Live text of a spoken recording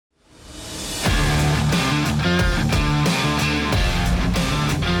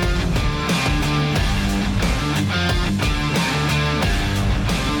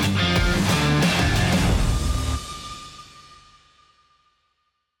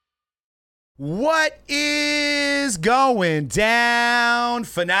What is going down,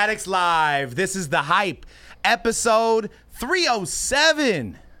 Fanatics Live? This is The Hype, episode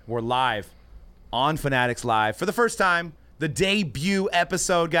 307. We're live on Fanatics Live for the first time, the debut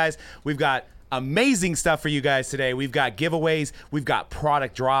episode, guys. We've got amazing stuff for you guys today. We've got giveaways, we've got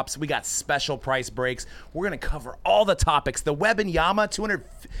product drops, we got special price breaks. We're going to cover all the topics. The Wembanyama 200,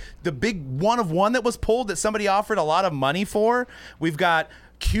 the big one-of-one that was pulled that somebody offered a lot of money for. We've got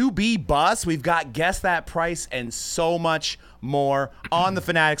QB bus, we've got Guess That Price, and so much more on the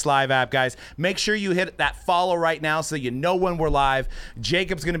Fanatics Live app, guys. Make sure you hit that follow right now so you know when we're live.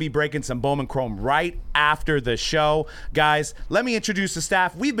 Jacob's going to be breaking some Bowman Chrome right after the show. Guys, let me introduce the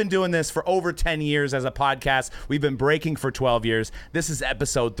staff. We've been doing this for over 10 years as a podcast. We've been breaking for 12 years. This is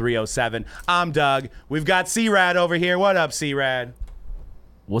episode 307. I'm Doug. We've got C-Rad over here. What up, C-Rad?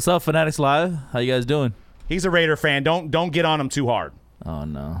 What's up, Fanatics Live? How you guys doing? He's a Raider fan. Don't get on him too hard. Oh,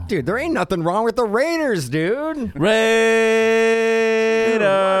 no. Dude, there ain't nothing wrong with the Raiders, dude. Raiders. Dude, what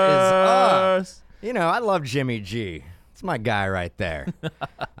is up? You know, I love Jimmy G. It's my guy right there.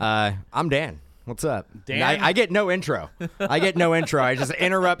 I'm Dan. What's up? Dan? I get no intro. I just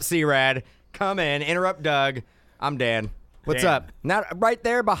interrupt C-Rad, come in, interrupt Doug. I'm Dan. What's Dan. up? Now, right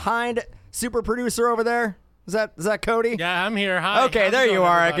there behind super producer over there. Is that Cody? Yeah, I'm here. Hi. Okay, How's there it you going,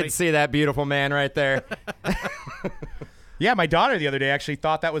 are. everybody? I can see that beautiful man right there. Yeah, my daughter the other day actually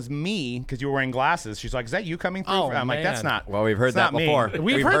thought that was me because you were wearing glasses. She's like, "Is that you coming through?" Oh, I'm like, "That's man. not." Well, we've heard it's that not me. before.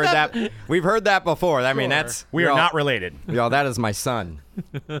 We've heard that- We've heard that before. I mean, Sure. that's We are y'all- not related. Y'all, that is my son.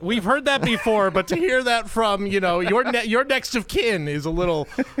 We've heard that before, but to hear that from your next of kin is a little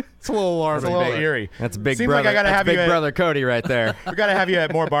alarming. It's a little eerie. That's big Seems brother. like I gotta that's have big you. brother Cody right there. We gotta have you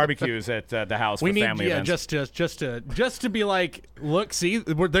at more barbecues at the house We for need, family events. just to be like, look, see,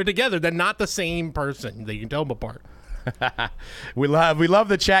 they're together. They're not the same person. They can tell them apart. We love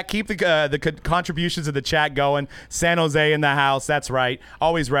the chat. Keep the contributions of the chat going. San Jose in the house. That's right.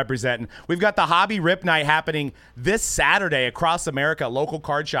 Always representing. We've got the Hobby Rip Night happening this Saturday across America. Local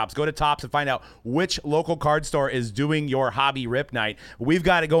card shops. Go to Tops and find out which local card store is doing your Hobby Rip Night. We've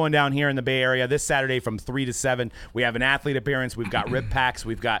got it going down here in the Bay Area this Saturday from 3 to 7. We have an athlete appearance. We've got rip packs.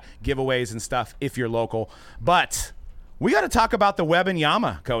 We've got giveaways and stuff if you're local. But we got to talk about the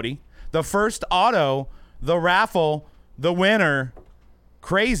Wembanyama, Cody. The first auto, the raffle, the winner.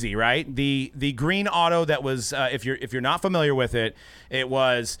 Crazy, right? The green auto that was if you're not familiar with it, it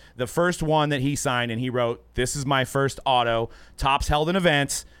was the first one that he signed, and he wrote, "This is my first auto." Tops held an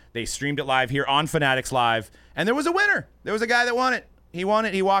event. They streamed it live here on Fanatics Live, and there was a winner. There was a guy that won it. He won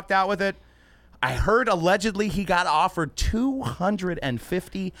it. He walked out with it. I heard allegedly he got offered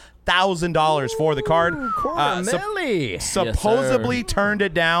 $250,000 for the card. Millie. Supposedly turned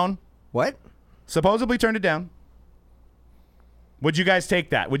it down. What? Supposedly turned it down. Would you guys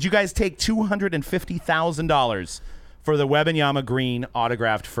take that? Would you guys take $250,000 for the Wembanyama green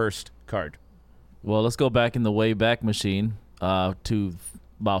autographed first card? Well, let's go back in the Wayback Machine to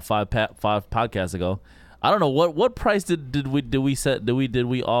about five podcasts ago. I don't know what price did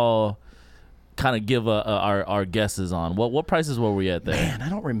we all kind of give our guesses on. What prices were we at there? Man, I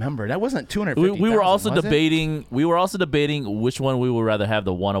don't remember. That wasn't $250,000. We were also was it? debating. We were also debating which one we would rather have,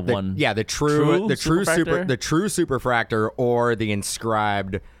 the one of one. Yeah, the true superfractor? superfractor or the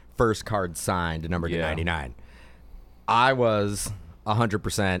inscribed first card signed number to 99. I was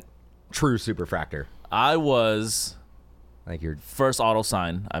 100% true superfractor. I was Like you're first auto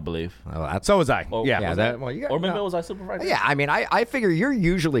sign, I believe. So was I. Oh, yeah. yeah. That well, you got. Or maybe no. was I superfractor? Yeah, I mean, I figure you're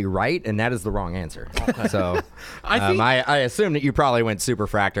usually right, and that is the wrong answer. So I assume that you probably went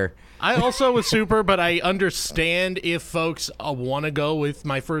superfractor. I also was super, but I understand if folks want to go with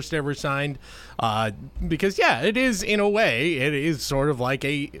my first ever signed, because it is, in a way, it is sort of like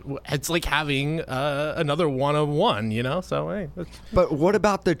it's like having another one-of-one, So hey, But what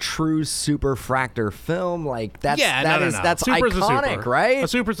about the true superfractor film? Like that's that's Super's iconic, a super. right? A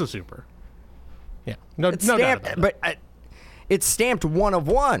super's a super. Yeah, no, It's no stamped, doubt about that. but it's stamped one of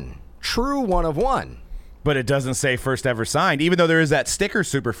one, true one of one. But it doesn't say first ever signed, even though there is that sticker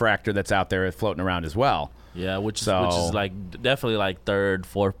superfractor that's out there floating around as well. Yeah, which is like definitely like third,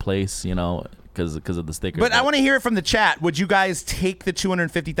 fourth place, because of the sticker. But I want to hear it from the chat. Would you guys take the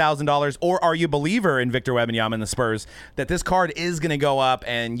 $250,000, or are you a believer in Victor Wembanyama and the Spurs that this card is going to go up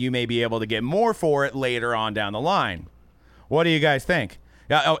and you may be able to get more for it later on down the line? What do you guys think?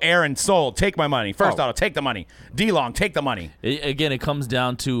 Aaron sold. Take my money. First auto. Take the money. D-Long. Take the money. Again, it comes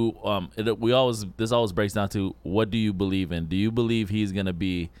down to this always breaks down to, what do you believe in? Do you believe he's going to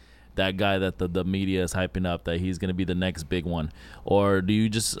be that guy that the media is hyping up, that he's going to be the next big one? Or do you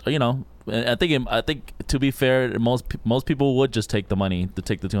just, I think to be fair, most people would just take the money to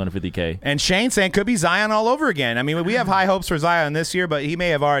take the $250K. And Shane saying could be Zion all over again. I mean, we have high hopes for Zion this year, but he may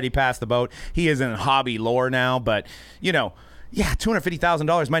have already passed the boat. He is in hobby lore now, but,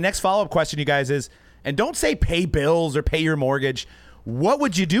 $250,000. My next follow-up question, you guys, is, and don't say pay bills or pay your mortgage. What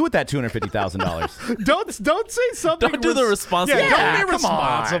would you do with that $250,000? Don't say something. Don't do the responsible. Yeah, don't be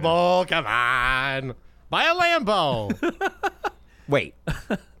responsible. Come on. Buy a Lambo. Wait.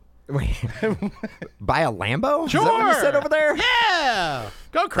 Buy a Lambo? Sure. Is that what you said over there? Yeah.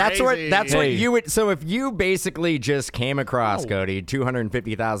 Go crazy. That's what you would. So if you basically just came across, Cody,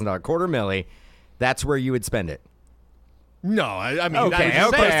 $250,000 $250,000, that's where you would spend it. No, I mean, okay.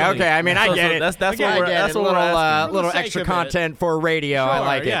 I mean, I get it. That's what we're asking. Little extra content for radio. Sure, I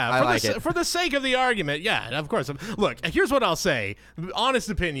like it. Yeah, I like it. For the sake of the argument, yeah, of course. Look, here's what I'll say. Honest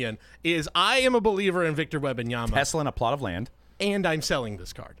opinion is I am a believer in Victor Wembanyama. Tesla in a plot of land. And I'm selling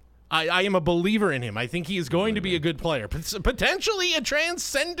this card. I am a believer in him. I think he is going to be a good player, potentially a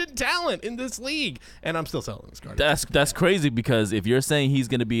transcendent talent in this league, and I'm still selling this card. That's crazy, because if you're saying he's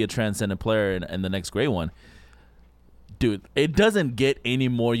going to be a transcendent player in the next great one, dude, it doesn't get any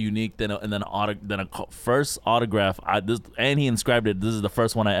more unique than a first autograph. And he inscribed it. This is the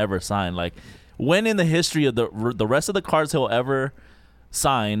first one I ever signed. Like, when in the history of the rest of the cards he'll ever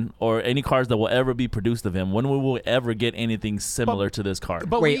sign, or any cards that will ever be produced of him, when we will ever get anything similar to this card?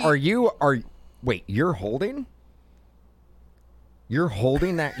 But wait, you're holding? You're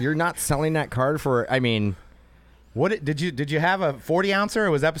holding that? You're not selling that card for? I mean. What did you have a 40 ouncer?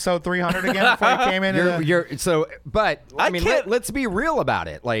 Or was episode 300 again before you came in? But I mean, let's be real about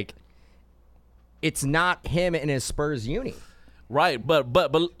it. Like, it's not him in his Spurs uni, right?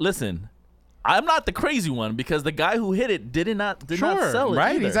 But listen, I'm not the crazy one, because the guy who hit it did not sell it.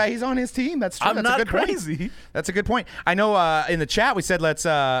 Right? Either. He's on his team. That's true. I'm That's not a good crazy. Point. That's a good point. I know in the chat we said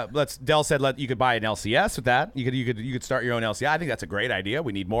Dell said you could buy an LCS with that. You could start your own LCS. I think that's a great idea.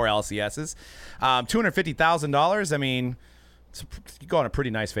 We need more LCSs. $250,000. I mean, you go on a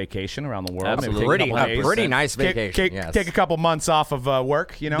pretty nice vacation around the world. Absolutely. Pretty nice vacation. Yes. Take a couple months off of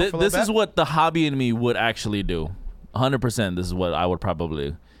work. For a little this bit. is what the hobby in me would actually do. 100%. This is what I would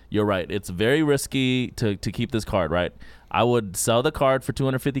probably do. You're right. It's very risky to keep this card, right? I would sell the card for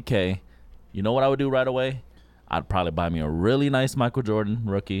 $250K. You know what I would do right away? I'd probably buy me a really nice Michael Jordan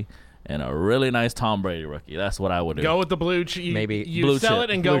rookie and a really nice Tom Brady rookie. That's what I would do. Go with the blue chip. Maybe you blue sell chip.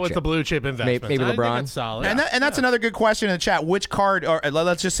 it and go with the blue chip investment. Maybe LeBron. I think that's solid. And that's another good question in the chat. Which card, or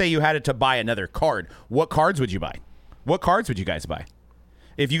let's just say you had it to buy another card. What cards would you buy? What cards would you guys buy?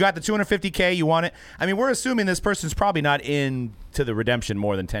 If you got the $250K, you want it. I mean, we're assuming this person's probably not into the redemption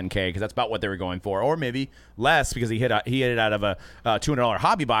more than $10K, because that's about what they were going for, or maybe less because he hit it out of a $200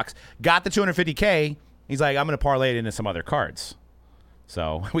 hobby box. Got the $250K. He's like, I'm going to parlay it into some other cards.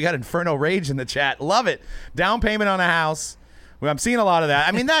 So we got Inferno Rage in the chat. Love it. Down payment on a house. Well, I'm seeing a lot of that.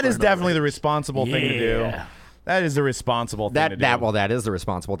 I mean, that is definitely the responsible thing to do. That is the responsible thing to do. That is the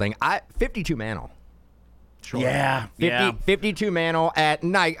responsible thing. 52 Mantle. Sure. Yeah. 52 Mantle at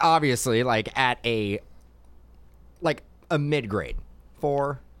night, obviously, like at a mid-grade.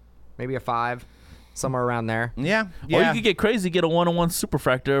 4, maybe a 5, somewhere around there. Yeah. Or you could get crazy, get a 1-on-1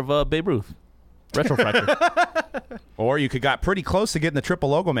 superfractor of Babe Ruth. Retrofractor. Or you could got pretty close to getting the triple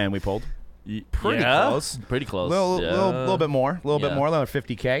logo man we pulled. Pretty close. Pretty close. Little bit more. A little bit more. Another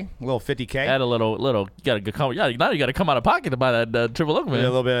 50K. A little 50K. Add a little. You gotta come. Yeah, now you gotta come out of pocket to buy that triple logo man. A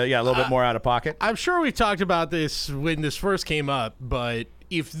little bit more out of pocket. I'm sure we talked about this when this first came up, but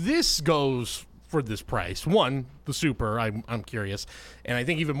if this goes for this price, one, the super, I'm curious, and I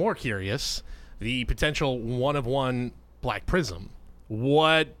think even more curious, the potential 1-of-1 Black Prism.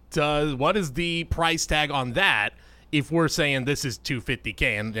 What is the price tag on that? If we're saying this is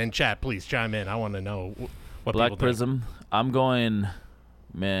 $250K, and chat, please chime in. I want to know what Black people Prism. think. I'm going,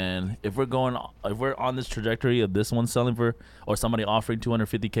 man. If we're on this trajectory of this one selling for, or somebody offering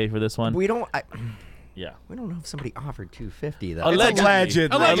 $250K for this one, We don't know if somebody offered $250 though. Allegedly. I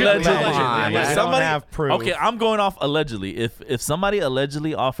don't have proof. Okay, I'm going off allegedly. If somebody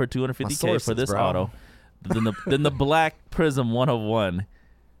allegedly offered $250K for this auto, then the Black Prism 1-of-1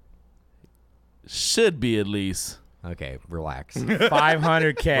 should be at least. Okay, relax.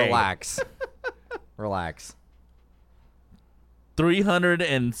 $500K. Relax.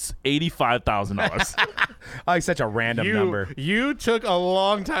 $385,000. Oh, he's such a random number. You took a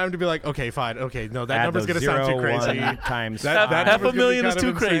long time to be like, okay, fine. Okay, no, that number's going to sound too crazy. Times that $500,000 is too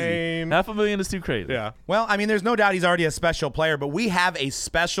insane. crazy. $500,000 is too crazy. Yeah. Well, I mean, there's no doubt he's already a special player, but we have a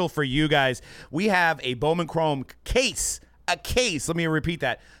special for you guys. We have a Bowman Chrome case. A case. Let me repeat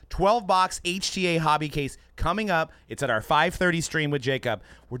that. 12-box HTA hobby case coming up. It's at our 5:30 stream with Jacob.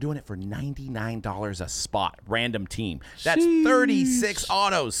 We're doing it for $99 a spot, random team. That's 36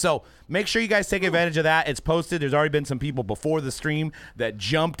 autos. So make sure you guys take advantage of that. It's posted. There's already been some people before the stream that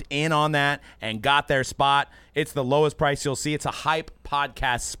jumped in on that and got their spot. It's the lowest price you'll see. It's a Hype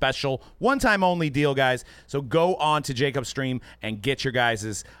podcast special, one-time only deal, guys. So go on to Jacob's stream and get your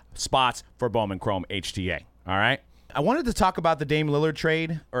guys' spots for Bowman Chrome HTA. All right. I wanted to talk about the Dame Lillard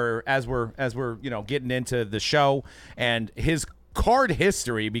trade, or as we're getting into the show and his card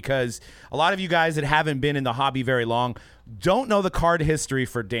history, because a lot of you guys that haven't been in the hobby very long don't know the card history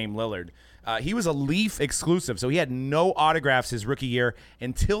for Dame Lillard. He was a Leaf exclusive, so he had no autographs his rookie year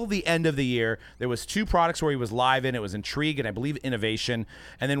until the end of the year. There was 2 products where he was live in. It was Intrigue and I believe Innovation.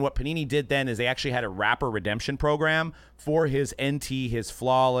 And then what Panini did then is they actually had a wrapper redemption program for his NT, his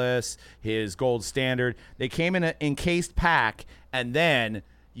Flawless, his Gold Standard. They came in an encased pack, and then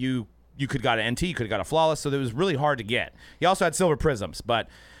you could got an NT, you could have got a Flawless, so it was really hard to get. He also had Silver Prisms, but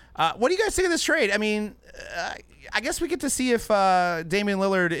what do you guys think of this trade? I mean, I guess we get to see if Damian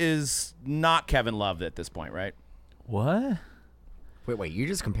Lillard is not Kevin Love at this point, right? What? Wait, you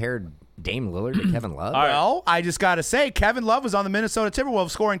just compared Dame Lillard to Kevin Love? Well, I just got to say, Kevin Love was on the Minnesota Timberwolves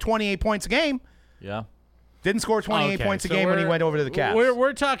scoring 28 points a game. Yeah. Didn't score 28 points a game when he went over to the Cavs.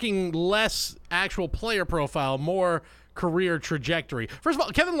 We're talking less actual player profile, more career trajectory. First of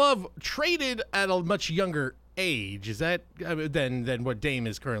all, Kevin Love traded at a much younger age. Is that than what Dame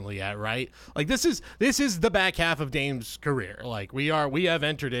is currently at, right? Like this is the back half of Dame's career. Like we have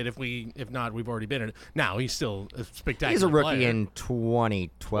entered it. If not, we've already been in it. Now he's still a spectacular. He's a rookie player. in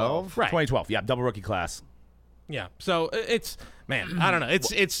 2012. Right. 2012, yeah, double rookie class. Yeah. So it's, man, I don't know.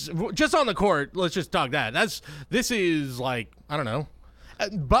 It's just on the court. Let's just talk that. This is like, I don't know.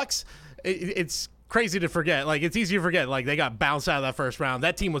 Bucks, it's crazy to forget. Like, it's easy to forget. Like, they got bounced out of that first round.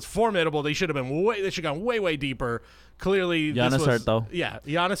 That team was formidable. They should have gone way deeper. Clearly, Giannis hurt, though. Yeah,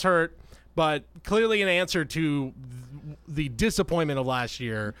 Giannis hurt, but clearly an answer to the disappointment of last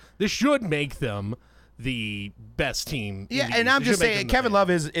year. This should make them the best team. Yeah, and I'm just saying Kevin Love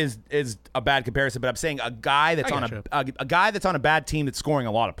is a bad comparison, but I'm saying a guy that's a guy that's on a bad team that's scoring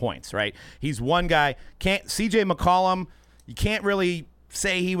a lot of points, right? He's one guy. CJ McCollum, you can't really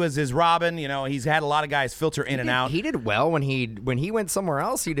say he was his Robin. You know, he's had a lot of guys filter in and out. He did well when he went somewhere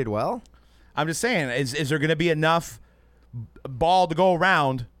else. He did well. I'm just saying, is there going to be enough ball to go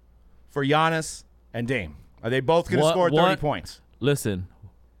around for Giannis and Dame? Are they both going to score 30 points? Listen,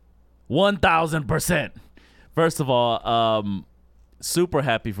 1,000%. First of all, super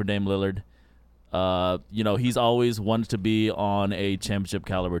happy for Dame Lillard. He's always wanted to be on a championship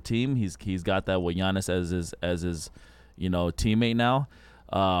caliber team. He's got that with Giannis as his teammate now.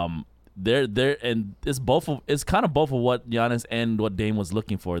 It's kind of both of what Giannis and what Dame was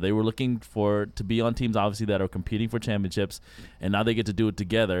looking for. They were looking to be on teams obviously that are competing for championships, and now they get to do it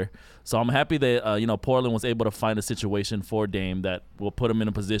together. So I'm happy that Portland was able to find a situation for Dame that will put him in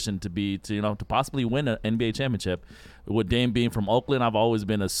a position to possibly win an NBA championship. With Dame being from Oakland, I've always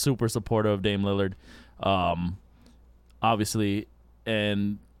been a super supporter of Dame Lillard, obviously,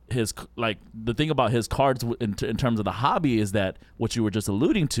 and the thing about his cards in terms of the hobby is that what you were just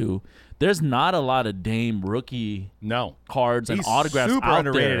alluding to, there's not a lot of Dame rookie cards and autographs super out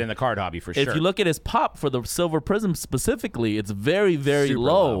underrated there. in the card hobby for sure. If you look at his pop for the Silver Prism specifically, it's very, very Super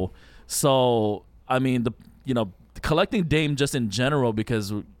low. So I mean, collecting Dame just in general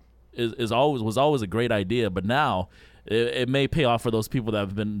because was always a great idea, but now it may pay off for those people that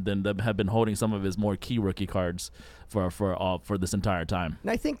have been holding some of his more key rookie cards for this entire time.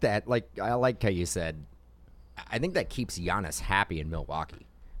 And I think that, I like how you said, I think that keeps Giannis happy in Milwaukee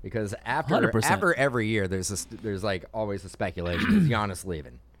because after 100%. every year there's always the speculation is Giannis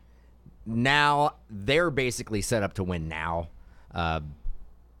leaving. Now they're basically set up to win now.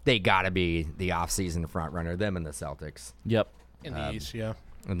 They got to be the offseason front runner, them and the Celtics. Yep. in the East, yeah.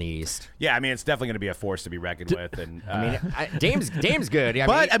 In the East. Yeah, I mean, it's definitely going to be a force to be reckoned with. And Dame's good.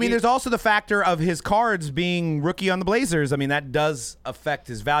 There's also the factor of his cards being rookie on the Blazers. I mean, that does affect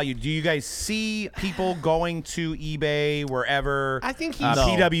his value. Do you guys see people going to eBay, wherever, I think he's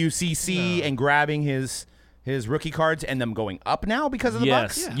PWCC, and grabbing his rookie cards and them going up now because of the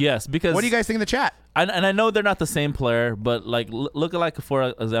Bucks? Yes, because what do you guys think in the chat? And I know they're not the same player, but look at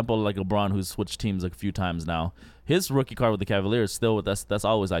for example, like LeBron, who's switched teams a few times now. His rookie card with the Cavaliers still that's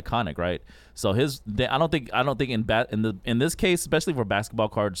always iconic, right? So I don't think in this case, especially for basketball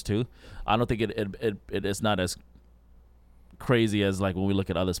cards too, I don't think it's not as crazy as like when we look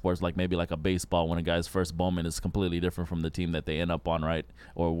at other sports, like maybe like a baseball when a guy's first Bowman is completely different from the team that they end up on, right?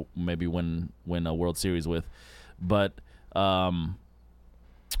 Or maybe win a World Series with, but.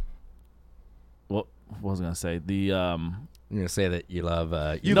 what was I gonna say? The I'm gonna say that you love.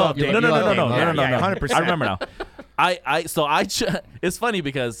 You no, love no, Dame. no, You no, love no, Dame. no, Yeah, no, no, yeah, no. 100%. I remember now. It's funny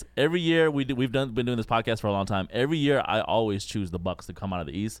because every year we've been doing this podcast for a long time. Every year I always choose the Bucks to come out of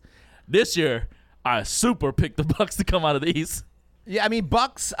the East. This year I super picked the Bucks to come out of the East. Yeah, I mean,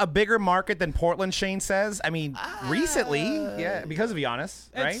 Bucks a bigger market than Portland. Shane says. I mean, recently, yeah, because of Giannis,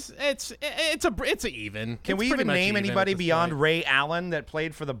 right? It's even. Can we even name anybody beyond Ray Allen that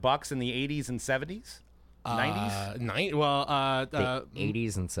played for the Bucks in the 80s and 70s? 90s? the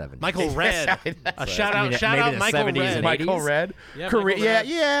 80s and 70s. Michael Redd. Shout out maybe the Michael 70s Redd. and Michael 80s? Redd. Yeah, Korea. Michael Redd.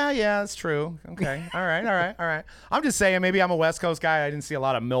 Yeah, that's true. Okay. All right. I'm just saying, maybe I'm a West Coast guy. I didn't see a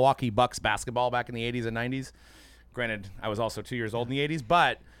lot of Milwaukee Bucks basketball back in the 80s and 90s. Granted, I was also 2 years old in the 80s,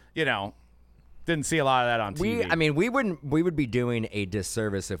 but, didn't see a lot of that on TV. We would be doing a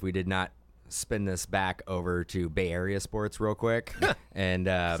disservice if we did not spin this back over to Bay Area sports real quick. And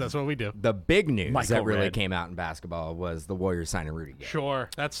That's what we do. the big news Michael that really Redd. came out in basketball was the Warriors signing Rudy Gay. Sure.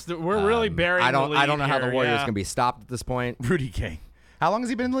 We're really burying I don't the lead know how the here, Warriors yeah. can be stopped at this point. Rudy Gay. How long has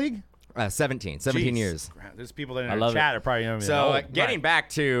he been in the league? 17 Jeez. years. There's people that in I our love chat are probably So getting back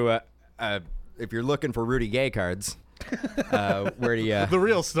to if you're looking for Rudy Gay cards, where do you The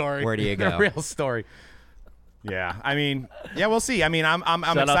real story. where do you the go? real story. Yeah, I mean, we'll see. I mean, I'm Shout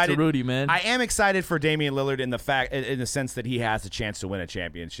out to excited. Rudy, man. I am excited for Damian Lillard in the sense that he has a chance to win a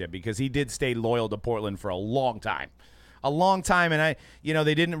championship because he did stay loyal to Portland for a long time, and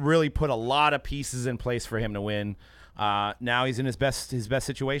they didn't really put a lot of pieces in place for him to win. Now he's in his best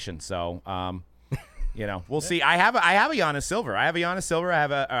situation. So, we'll see. I have a Giannis silver. I have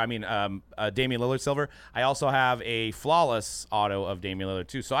a Damian Lillard silver. I also have a flawless auto of Damian Lillard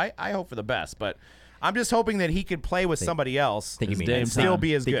too. So I hope for the best, but I'm just hoping that he could play with somebody else Think you mean Dame and still time.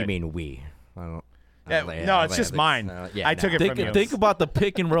 be as think good. you mean we? I don't. No, it's just mine. I took it from you. Think about the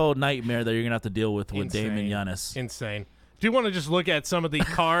pick and roll nightmare that you're gonna have to deal with Dame and Giannis. Insane. Do you want to just look at some of the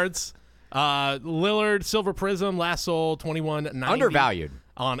cards? Lillard Silver Prism last sold $21.90 Undervalued.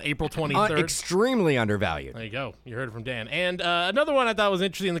 on April 23rd. Extremely undervalued. There you go. You heard it from Dan. And another one I thought was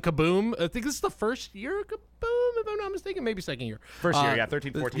interesting, the Kaboom. I think this is the first year of Kaboom, if I'm not mistaken. Maybe second year. First year,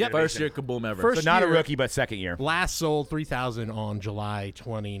 13, 14. Yep, first year innovation. kaboom ever. First So not a year. rookie, but second year. Last sold 3,000 on July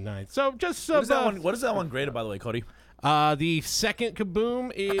 29th. So just What is that one graded, by the way, Cody? the second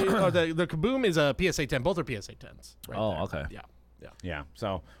Kaboom is or the Kaboom is a PSA 10. Both are PSA 10s. Right Oh, there. okay. Yeah. Yeah.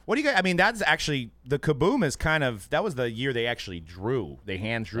 So what do you guys? I mean, that's actually the Kaboom is that was the year they actually drew. They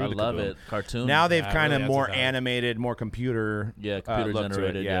hand drew. I the love Kaboom. it. Cartoon. Now they've Yeah, it kind really of adds more a value. animated, more computer. computer look to it.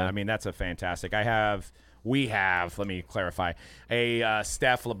 generated, Yeah, yeah. I mean that's a fantastic. We have. Let me clarify. A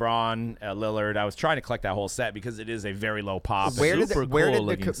Steph, LeBron, Lillard. I was trying to collect that whole set because it is a very low pop. Where did super the cool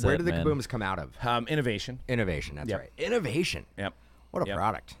looking where set, did the man. Kabooms come out of? Innovation. Innovation. That's Yep. right. Innovation. Yep. What a Yep.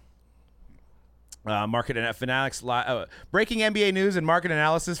 product. Market and Fanatics Live. Breaking NBA news and market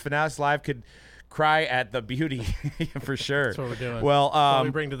analysis. Fanatics Live could cry at the beauty for sure. That's what we're doing. Well, That's what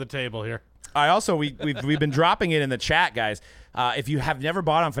we bring to the table here. I also we've been dropping it in the chat, guys. If you have never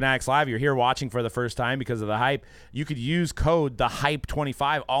bought on Fanatics Live, you're here watching for the first time because of the hype. You could use code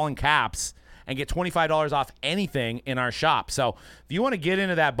TheHype25 all in caps and get $25 off anything in our shop. So if you want to get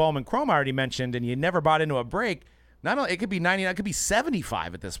into that Bowman Chrome I already mentioned, and you never bought into a break, not only it could be 99, it could be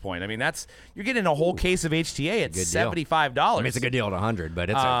 75 at this point. I mean, you're getting a whole case of HTA at Good deal. $75. I mean, it's a good deal at 100, but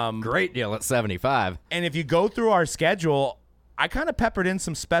it's a great deal at 75. And if you go through our schedule, I kind of peppered in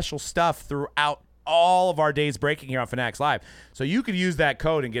some special stuff throughout all of our days breaking here on Fanatics Live. So you could use that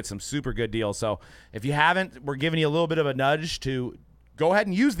code and get some super good deals. So if you haven't, we're giving you a little bit of a nudge to go ahead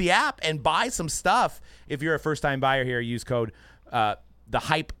and use the app and buy some stuff. If you're a first-time buyer here, use code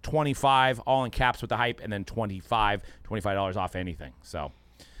TheHype25, all in caps with the hype, and then $25 off anything. So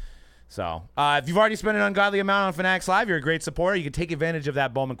if you've already spent an ungodly amount on Fanatics Live, you're a great supporter. You can take advantage of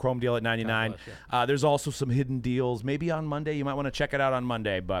that Bowman Chrome deal at $99. There's also some hidden deals. Maybe on Monday. You might want to check it out on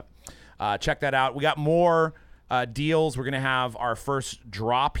Monday, but check that out. We got more deals. We're going to have our first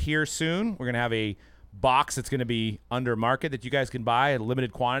drop here soon. We're going to have a box that's going to be under market that you guys can buy in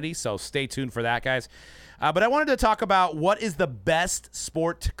limited quantity, so stay tuned for that, guys. But I wanted to talk about what is the best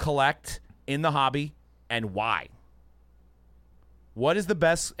sport to collect in the hobby and why. What is the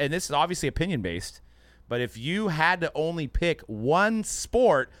best, and this is obviously opinion-based, but if you had to only pick one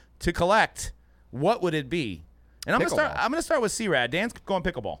sport to collect, what would it be? And I'm going to start with C-Rad. Dan's going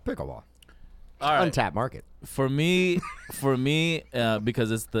pickleball. Pickleball. All right. Untapped market. For me,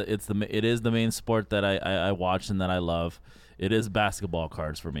 because it is the main sport that I watch and that I love. It is basketball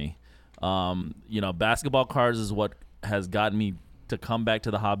cards for me. Basketball cards is what has gotten me to come back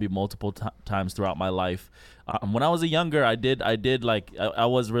to the hobby multiple times throughout my life. When I was younger, I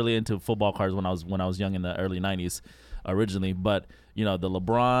was really into football cards when I was young in the early 90s originally, but the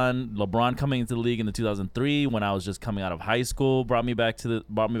LeBron coming into the league in the 2003 when I was just coming out of high school brought me back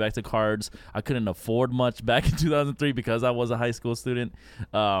to cards. I couldn't afford much back in 2003 because I was a high school student.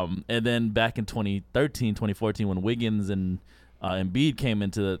 And then back in 2013, 2014 when Wiggins and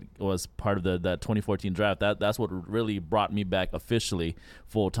Embiid was part of that 2014 draft. That's what really brought me back officially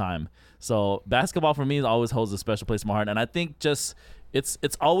full time. So basketball for me always holds a special place in my heart, and I think just it's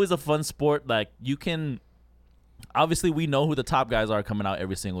always a fun sport. Like you can. Obviously, we know who the top guys are coming out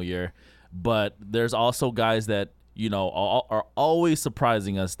every single year, but there's also guys that are always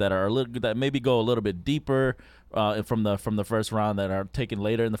surprising us that maybe go a little bit deeper from the first round, that are taken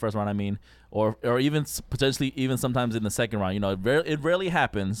later in the first round. I mean, or even potentially even sometimes in the second round. It rarely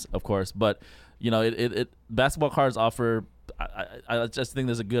happens, of course, but basketball cards offer. I just think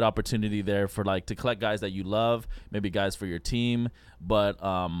there's a good opportunity there for to collect guys that you love, maybe guys for your team, but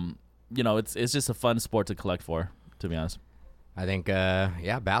it's just a fun sport to collect for, to be honest. I think,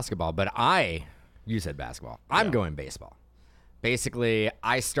 basketball. But you said basketball. I'm going baseball. Basically,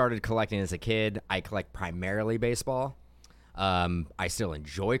 I started collecting as a kid. I collect primarily baseball. I still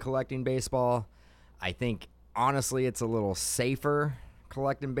enjoy collecting baseball. I think, honestly, it's a little safer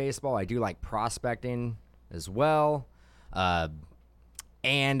collecting baseball. I do like prospecting as well.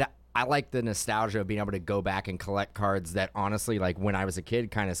 And I like the nostalgia of being able to go back and collect cards that honestly, when I was a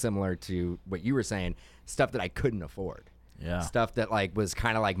kid, kind of similar to what you were saying, stuff that I couldn't afford. Yeah. Stuff that was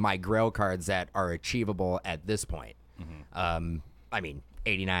kind of like my Grail cards that are achievable at this point. Mm-hmm.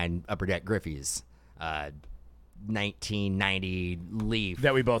 89 Upper Deck Griffey's, 1990 Leaf.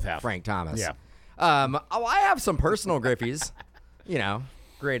 That we both have. Frank Thomas. Yeah. I have some personal Griffey's,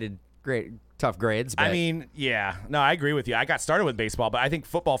 graded, great. Tough grades. But. No, I agree with you. I got started with baseball, but I think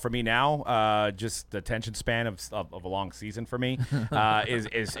football for me now, just the attention span of a long season for me,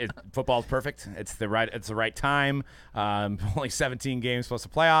 is football's perfect. It's the right time. Only 17 games plus the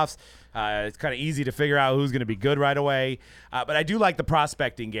playoffs. It's kind of easy to figure out who's going to be good right away. But I do like the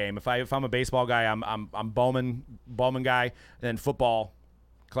prospecting game. If I'm a baseball guy, I'm Bowman guy. Then football,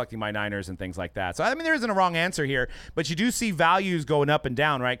 collecting my Niners and things like that. So, there isn't a wrong answer here, but you do see values going up and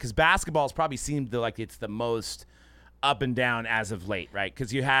down, right? Because basketball's probably seemed like it's the most up and down as of late, right?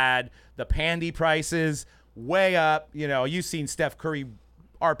 Because you had the Pandy prices way up. You've seen Steph Curry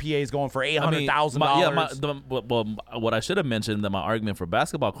RPAs going for $800,000. What I should have mentioned, that my argument for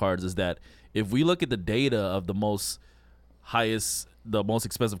basketball cards is that if we look at the data of the most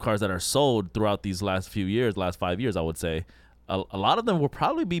expensive cards that are sold throughout these last 5 years, I would say, a lot of them will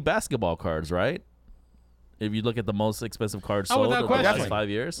probably be basketball cards, right? If you look at the most expensive cards sold in the last 5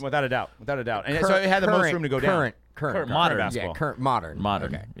 years. Without a doubt. And so it had the most room to go down. Current modern basketball. Yeah, modern.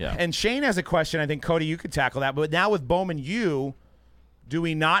 Okay. Yeah. And Shane has a question. I think, Cody, you could tackle that. But now with Bowman U, do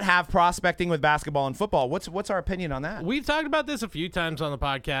we not have prospecting with basketball and football? What's our opinion on that? We've talked about this a few times on the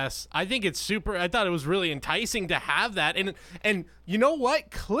podcast. I think it's I thought it was really enticing to have that. And you know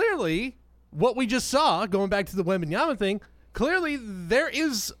what? Clearly, what we just saw, going back to the Wembanyama thing, clearly there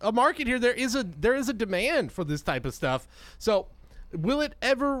is a market here. There is a demand for this type of stuff. So will it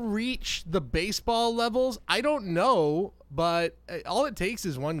ever reach the baseball levels? I don't know, but all it takes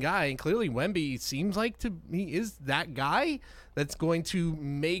is one guy, and clearly Wemby seems like he is that guy that's going to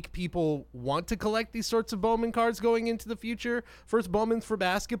make people want to collect these sorts of Bowman cards going into the future. First Bowmans for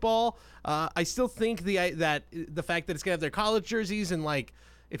basketball. I still think the fact that it's gonna have their college jerseys, and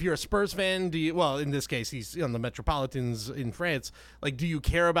if you're a Spurs fan, in this case, he's on the Metropolitans in France. Do you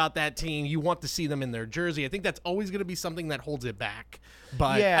care about that team? You want to see them in their jersey. I think that's always going to be something that holds it back.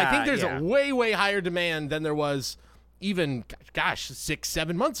 But I think there's a way, way higher demand than there was even,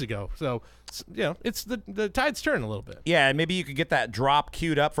 6-7 months ago. So, it's the tides turn a little bit. Yeah, and maybe you could get that drop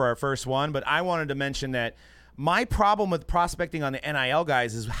queued up for our first one. But I wanted to mention that my problem with prospecting on the NIL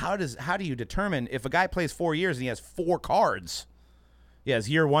guys is how do you determine if a guy plays 4 years and he has 4 cards? He has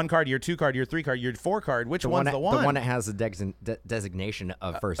year 1 card, year 2 card, year 3 card, year 4 card. Which one's the one? The one that has the designation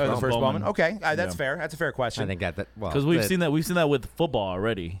of first Bowman. The first Bowman. Okay, that's fair. That's a fair question. I think because we've seen that with football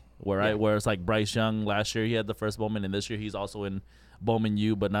already, where it's like Bryce Young last year he had the first Bowman, and this year he's also in Bowman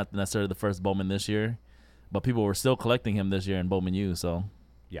U, but not necessarily the first Bowman this year. But people were still collecting him this year in Bowman U. So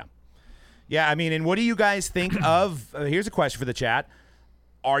yeah. And what do you guys think of? Here's a question for the chat: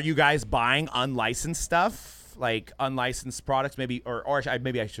 are you guys buying unlicensed stuff? Like unlicensed products, maybe, or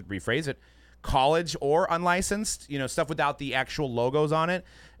maybe I should rephrase it, college or unlicensed, stuff without the actual logos on it.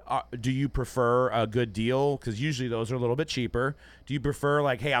 Do you prefer a good deal? Because usually those are a little bit cheaper. Do you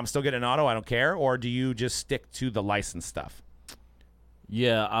prefer hey, I'm still getting an auto, I don't care, or do you just stick to the licensed stuff?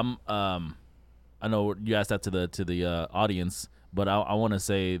 Yeah, I know you asked that to the audience, but I want to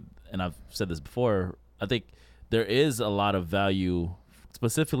say, and I've said this before, I think there is a lot of value,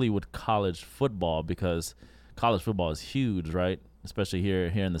 specifically with college football, because college football is huge, right? Especially here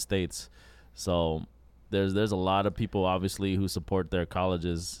in the States. So there's a lot of people obviously who support their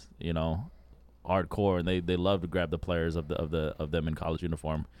colleges, hardcore, and they love to grab the players of them in college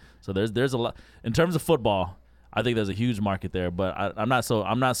uniform. So there's a lot in terms of football. I think there's a huge market there, but I'm not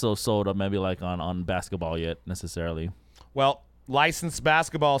so sold up maybe like on basketball yet necessarily. Well, licensed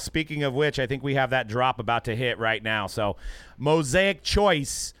basketball, speaking of which, I think we have that drop about to hit right now. So Mosaic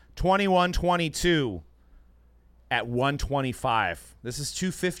Choice 21-22 at $125. This is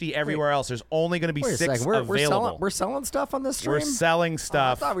 $250 everywhere else. There's only going to be 6 available. We're selling stuff on this stream? We're selling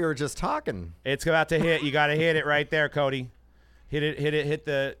stuff. I thought we were just talking. It's about to hit. You got to hit it right there, Cody. Hit it. Hit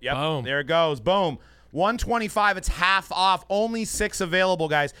the. Yep. Boom. There it goes. Boom. $125. It's half off. Only 6 available,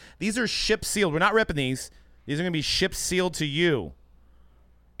 guys. These are ship sealed. We're not ripping these. These are going to be ship sealed to you.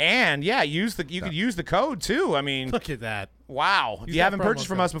 And yeah, you could use the code too. I mean, Look at that. wow. If you haven't purchased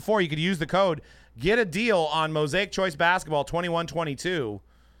from us before, you could use the code. Get a deal on Mosaic Choice Basketball 21-22.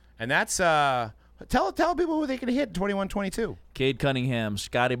 And that's tell people who they can hit 21-22. Cade Cunningham,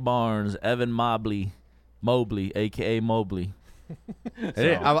 Scotty Barnes, Evan Mobley, aka Mobley.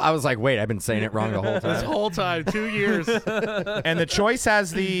 I was like, wait, I've been saying it wrong the whole This time. whole time, 2 years. And the Choice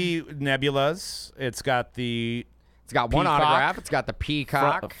has the Nebulas. It's got one Peacock. autograph. It's got the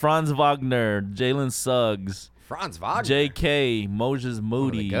peacock. Franz Wagner, Jalen Suggs, Franz Wagner. J.K., Moses One of the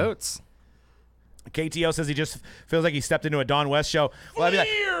Moody. goats. KTO says he just feels like he stepped into a Don West show. Well, I'd be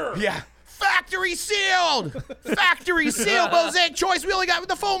like, yeah. Factory sealed. Factory sealed Mosaic Choice. We only got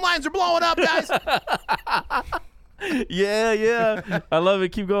the phone lines are blowing up, guys. Yeah. I love it.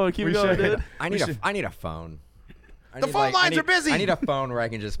 Keep going, dude. I need a phone. The phone lines are busy. I need a phone where I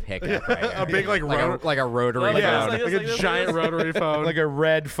can just pick up right here. A big, like a rotary Yeah, phone. it's like a giant rotary phone. Like a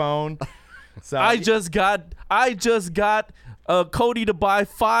red phone. So I just got Cody to buy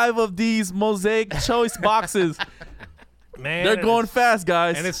 5 of these Mosaic Choice boxes. Man, They're going fast,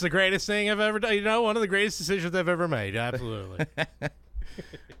 guys. And it's the greatest thing I've ever done. One of the greatest decisions I've ever made. Absolutely.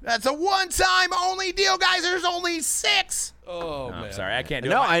 that's a one-time only deal, guys. There's only 6. Oh, No, man. I'm sorry, I can't do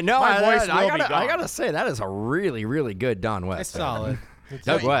it. No, I know. My voice I will be gone. gotta say that is a really, really good Don West. It's solid.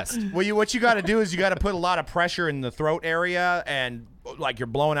 Doug West. Well, what you got to do is you got to put a lot of pressure in the throat area, and like you're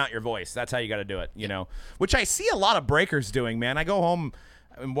blowing out your voice. That's how you got to do it, Which I see a lot of breakers doing, man. I go home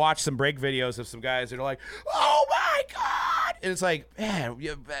and watch some break videos of some guys that are like, "Oh my god!" And it's like, man,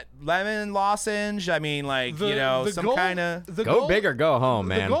 lemon lozenge. I mean, like some kind of Go big or go home,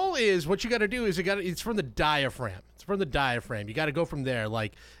 man. The goal is what you got to do is it's from the diaphragm. It's from the diaphragm. You got to go from there.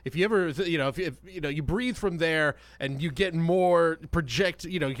 Like if you ever, if you breathe from there and you get more project,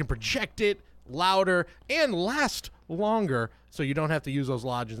 you can project it louder and last longer, so you don't have to use those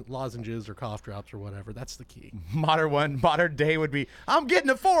lozenges or cough drops or whatever. That's the key. modern day would be, I'm getting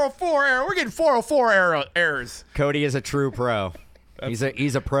a 404 error. We're getting 404 errors. Cody is a true pro. He's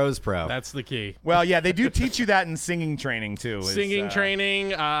a pros pro. That's the key. Well, yeah, they do teach you that in singing training too. Singing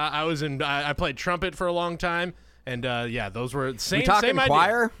training. I played trumpet for a long time. And those were same. We talking same idea.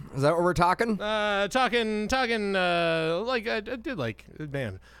 choir? Is that what we're talking? Talking. Like I did like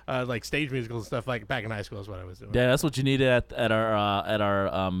stage musical and stuff like back in high school is what I was doing. Yeah, that's what you needed at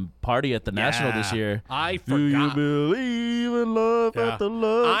our party at the National this year. I Do you forgot. believe in love Yeah. at the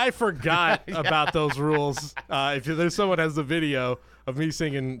love? I forgot about those rules. If there's someone has the video of me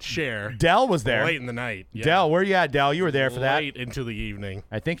singing "Share" Dell was there. late in the night. Yeah. Dell, where you at, Dell? You were there for that. Late into the evening.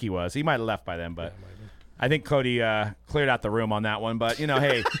 I think he was. He might have left by then, but I think Cody cleared out the room on that one. But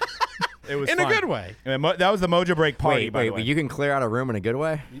hey, it was In fun. a good way. That was the Mojo Break party. by the way. You can clear out a room in a good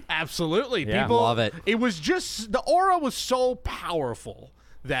way? Absolutely. Yeah. People Love it. It was just the aura was so powerful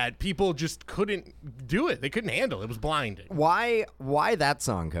that people just couldn't do it. They couldn't handle it. It was blinding. Why that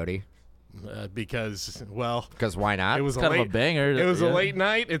song, Cody? Because Because why not? it was kind of a late, banger. It was a Yeah. late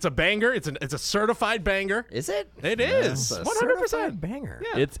night. It's a banger. It's a certified banger. Is it? It is. It's a 100%. certified banger.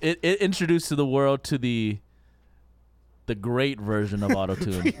 Yeah. It introduced to the world to the great version of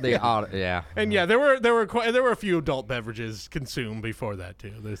autotune. Yeah. And yeah, there were a few adult beverages consumed before that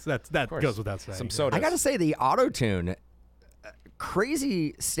too. That goes without saying. Some sodas. I gotta say the auto-tune,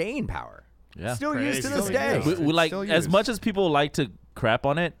 crazy staying power. Yeah. Still used to Crazy. this Still day. used. we like Still as used. much as people like to crap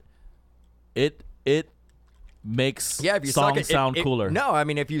on it. It makes Yeah, if you songs suck at sound cooler. No, I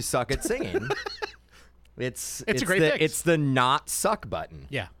mean if you suck at singing, it's a great fix. It's the not suck button.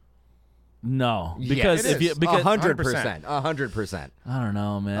 Yeah. No, Yeah, because it if you is. because 100%. 100%. I don't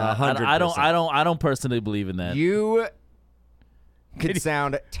know, man. 100%. I don't personally believe in that. You could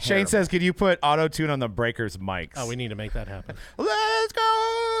sound terrible. Shane says, could you put auto-tune on the Breakers mics? Oh, we need to make that happen. Let's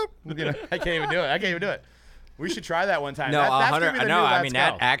go. I can't even do it. We should try that one time. No, That's gonna be the new I Let's mean,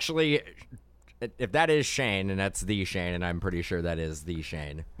 that Go. actually, if that is Shane, and that's the Shane, and I'm pretty sure that is the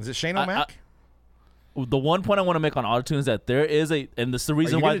Shane. Is it Shane O'Mac? The one point I want to make on autotune is that there is and this is the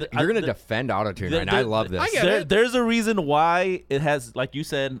reason why You're going to defend autotune right now. I love this. I get it. There's a reason why it has, like you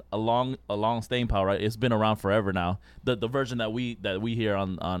said, a long staying power. Right, it's been around forever now. The version that we hear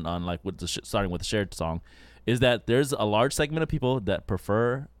on like with starting with the shared song, is that there's a large segment of people that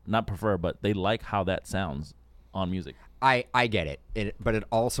not prefer, but they like how that sounds on music. I get it, but it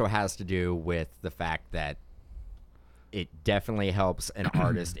also has to do with the fact that it definitely helps an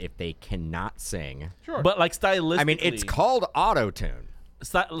artist if they cannot sing. Sure. But like stylistically, I mean, it's called auto-tune.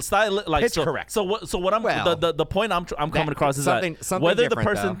 Like It's so, correct. So what I'm Well, the point I'm coming across is something that whether the different,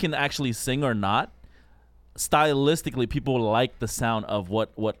 person though. can actually sing or not, stylistically people like the sound of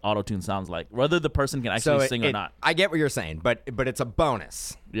what autotune sounds like, whether the person can actually sing or not. I get what you're saying, but it's a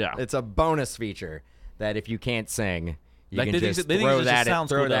bonus. Yeah. It's a bonus feature that if you can't sing, you Like can they just think it throw just that sounds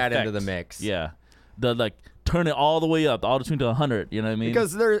throw cool, the that into effect. the mix. Yeah, the like turn it all the way up, the autotune to 100. You know what I mean?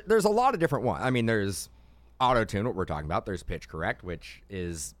 Because there's a lot of different ones. I mean, there's auto-tune, what we're talking about. There's pitch correct, which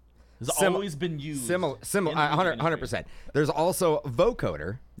is it's always been used. similar, in the music 100%. There's also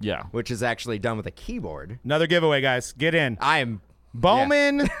vocoder, Yeah. which is actually done with a keyboard. Another giveaway, guys. Get in. I'm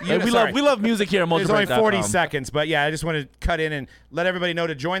Bowman. Hey, we love music here. At There's only 40 Multibreak.com. seconds, but yeah, I just want to cut in and let everybody know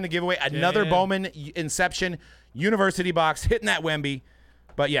to join the giveaway. Another in. Bowman Inception University box hitting that Wemby.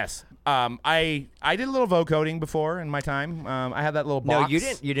 But yes, I did a little vocoding before in my time. I had that little box. No,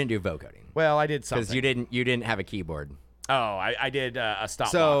 you didn't do vocoding Well, I did something. because you didn't have a keyboard. Oh, I did a stopbox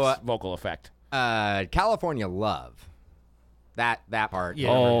So, vocal effect. California Love. That part. Yeah.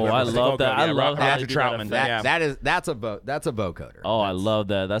 Oh, I Whoever's love the that. vocoder, I yeah, love how Roger they do that Troutman, effect. yeah. That's a vocoder. Oh, I love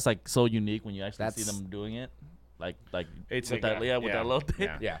that. That's like so unique when you actually see That's- them doing it. Like It's with like that, yeah, with that little thing.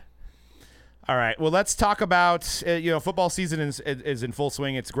 yeah. Yeah. All right. Well, let's talk about football season is in full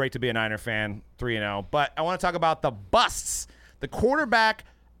swing. It's great to be a Niner fan, 3-0. But I want to talk about the busts, the quarterback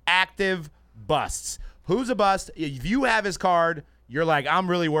active busts. Who's a bust? If you have his card, you're like, I'm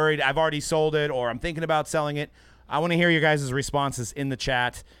really worried. I've already sold it, or I'm thinking about selling it. I want to hear your guys' responses in the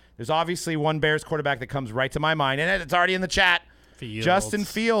chat. There's obviously one Bears quarterback that comes right to my mind, and it's already in the chat. Fields. Justin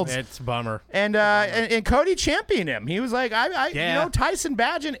Fields. It's a bummer. And Cody championed him. He was like, Yeah. Tyson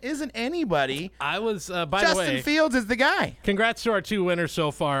Badgett isn't anybody. I was, by the Justin way, Fields is the guy. congrats to our two winners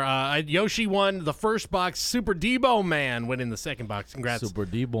so far. Yoshi won the first box. Super Debo Man winning the second box. Congrats, Super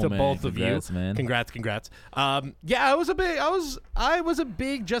Debo to Man. both of Congrats, you. man. Congrats. Yeah, I was a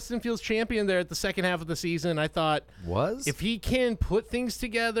big Justin Fields champion there at the second half of the season. I thought if he can put things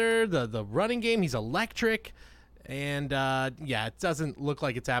together, the running game, he's electric. And, it doesn't look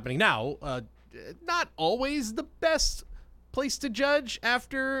like it's happening. Now, not always the best place to judge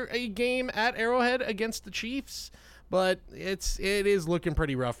after a game at Arrowhead against the Chiefs, but it is looking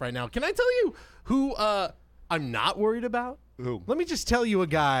pretty rough right now. Can I tell you who I'm not worried about? Who? Let me just tell you a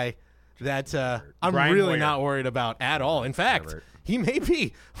guy that I'm Brian really Hoyer. not worried about at all. In fact, Herbert. he may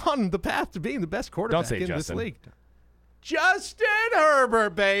be on the path to being the best quarterback say in Justin. this league. Justin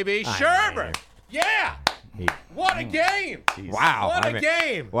Herbert, baby. Sherbert. Yeah. What a game! Wow. What I a mean-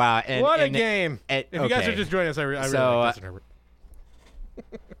 game! Wow. What a game! and- If you guys okay. are just joining us, I really So, like Justin Herbert.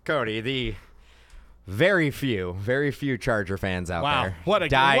 Cody, the very few Charger fans out Wow. there. What a-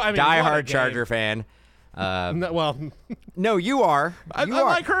 die what a game. diehard Charger fan. No, well, No, you are. I You are.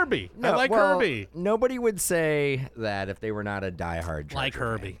 like Herbie. I No, like well, Herbie. Nobody would say that if they were not a diehard Charger Like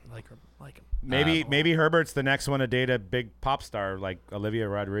Herbie. fan. Like him. Like him. Maybe Herbert's the next one to date a big pop star like Olivia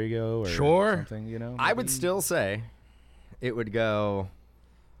Rodrigo or Sure. something, you know? I would still say it would go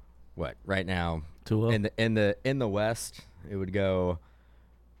what right now Tua? in the West it would go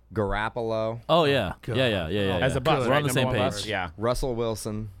Garoppolo, Oh yeah, God. yeah. As a bust, We're right? on the Number same one page. bust? Yeah. Russell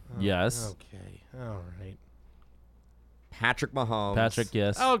Wilson, Yes, Okay. All right. Patrick Mahomes, Patrick.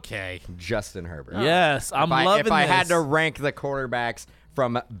 Yes, Okay. Justin Herbert. yes. I'm loving if I this. had to rank the quarterbacks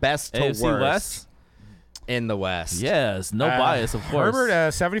from best to AFC worst West. in the West. Yes, no bias, of course.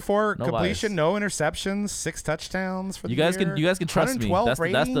 Herbert, 74 No completion, bias. no interceptions, 6 touchdowns for the You guys year. can trust me. 112 That's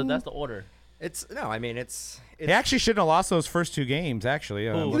rating. the order. It's He actually shouldn't have lost those first 2 games, actually.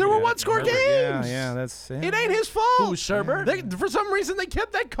 Who? There were one-score Herbert, games. Yeah, that's It ain't his fault. Who's Sherbert? For some reason, they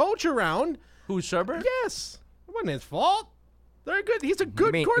kept that coach around. Who's Sherbert? Yes. It wasn't his fault. They're good. He's a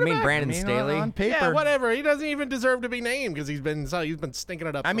good you quarterback. mean Brandon I mean, Staley? on paper. Yeah, whatever. He doesn't even deserve to be named because he's been stinking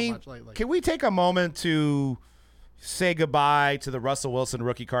it up I so mean, much lately. can we take a moment to say goodbye to the Russell Wilson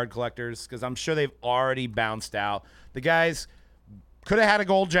rookie card collectors? Because I'm sure they've already bounced out. The guys Could have had a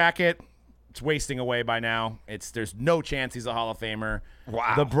gold jacket. It's wasting away by now. There's no chance he's a Hall of Famer.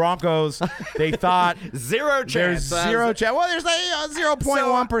 Wow. The Broncos, they thought Zero chance. there's zero chance. Well, there's like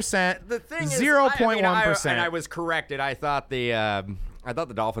 0.1%. The thing is, 0.1%. and I was corrected. I thought the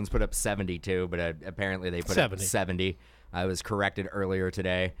Dolphins put up 72, but apparently they put up 70. I was corrected earlier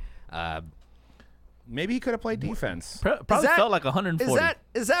today. Maybe he could have played defense. Probably felt like 140.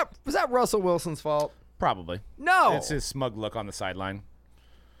 Was that Russell Wilson's fault? Probably. No. It's his smug look on the sideline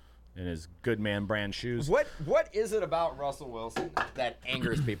in his good man brand shoes. What is it about Russell Wilson that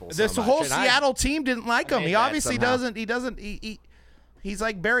angers people so This much? whole And Seattle team didn't like him. made He that obviously somehow. doesn't. He's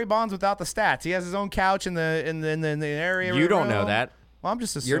like Barry Bonds without the stats. He has his own couch in the area. You don't know that. Well, I'm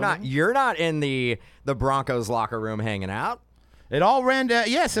just assuming. You're not in the Broncos locker room hanging out. It all ran down.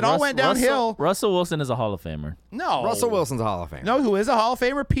 Yes, it all went downhill. Russell Wilson is a Hall of Famer. No, Russell Wilson's a Hall of Famer. No, who is a Hall of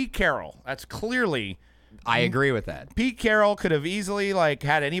Famer? Pete Carroll. That's clearly. I agree with that. Pete Carroll could have easily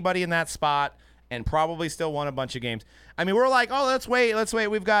had anybody in that spot and probably still won a bunch of games. I mean, we're like, oh, let's wait.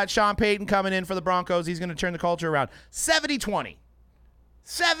 We've got Sean Payton coming in for the Broncos. He's going to turn the culture around. 70-20.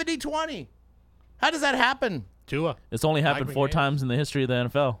 70-20. How does that happen? Tua. It's only happened 4 times in the history of the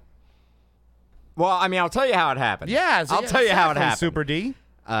NFL. Well, I mean, I'll tell you how it happened. Yeah, I'll tell you how it exactly, happened. Super D.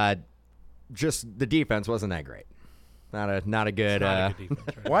 Just the defense wasn't that great. Not a good. Not a good defense,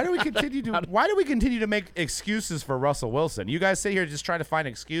 right? Why do we continue to make excuses for Russell Wilson? You guys sit here just trying to find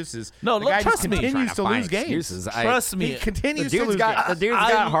excuses. No, the look, guy trust just me. continues to Find lose games. excuses. Trust me. He continues The to lose dude's got games.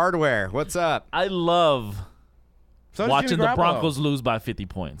 hardware. What's up? I love So does watching Jimmy the Garoppolo. Broncos lose by 50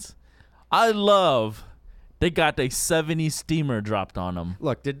 points. I love they got a 70 steamer dropped on them.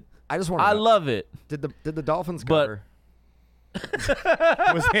 Look, I just want to I know, love it. did the Dolphins But- cover?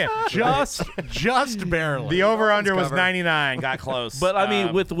 Was him. Just barely. The over-under was cover. 99. Got close. But I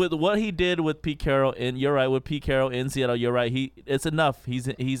mean, with what he did with Pete Carroll, and you're right, with Pete Carroll in Seattle, you're right. It's enough. He's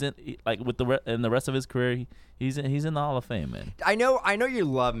in like with the rest of his career, he's in the Hall of Fame, man. I know you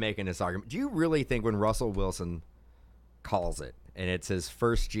love making this argument. Do you really think when Russell Wilson calls it and it's his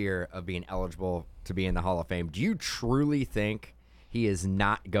first year of being eligible to be in the Hall of Fame, do you truly think he is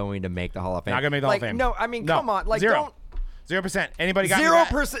not going to make the Hall of Fame? Not gonna make the Hall of Fame. No, I mean, No. come on, like Zero. don't 0%. Anybody got me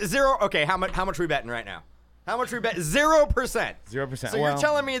 0%. Zero. Okay, how much we betting right now? How much we bet? 0%. 0%. So you're Well-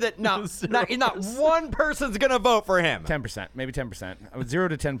 telling me that not 0%. one person's gonna vote for him? 10%, maybe 10%. 0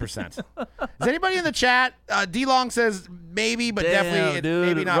 to 10%. Is anybody in the chat? D Long says maybe, but definitely, dude,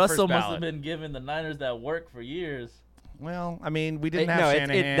 maybe not Russell first must ballot. have been giving the Niners that work for years. Well, I mean, we didn't have No,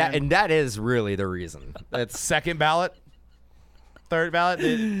 Shanahan. that is really the reason. That's Second ballot, third ballot.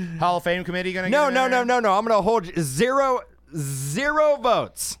 The Hall of Fame committee gonna no. get in there? I'm gonna hold you. Zero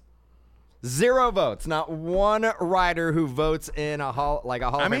votes. 0 votes. Not one rider who votes in a Hall of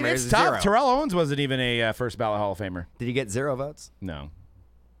I mean, Famer it's is tough. 0. Terrell Owens wasn't even a first ballot Hall of Famer. Did he get 0 votes? No,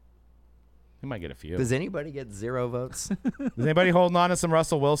 he might get a few. Does anybody get 0 votes? Is anybody holding on to some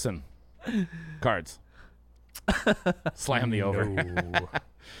Russell Wilson cards? Slam the over.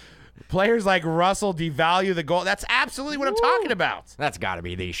 Players like Russell devalue the goal. That's absolutely what I'm talking about. That's got to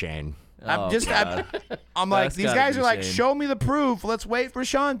be the Shane. I'm like, That's these gotta guys be are like, shame. show me the proof. Let's wait for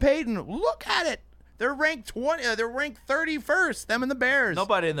Sean Payton. Look at it. They're ranked 20. They're ranked 31st. Them and the Bears.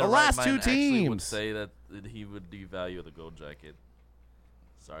 Nobody in the their last right two mind actually would teams. say that he would devalue the gold jacket.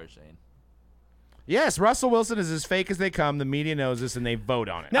 Sorry, Shane. Yes, Russell Wilson is as fake as they come. The media knows this, and they vote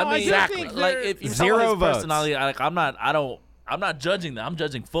on it. No, I do exactly. think Like there- if you talk 0 about his votes. personality, I'm not judging that. I'm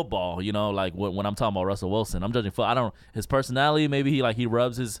judging football. You know, like when I'm talking about Russell Wilson, I'm judging football. His personality. Maybe he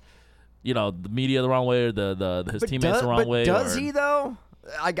rubs his, the media the wrong way or his teammates the wrong way. Does or- he though?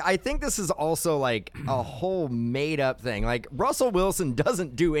 I think this is also like a whole made up thing. Like Russell Wilson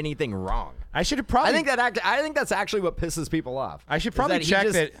doesn't do anything wrong. I should have probably. I think that's actually what pisses people off. I should is probably he check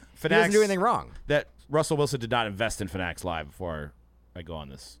just- that he doesn't Fanatics do anything wrong. That Russell Wilson did not invest in Fanatics Live before I go on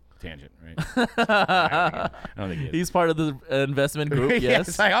this tangent. Right? I don't think he is. He's part of the investment group. Yeah, Yes.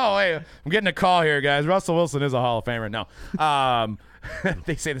 it's like, oh, wait, I'm getting a call here, guys. Russell Wilson is a Hall of Famer. No.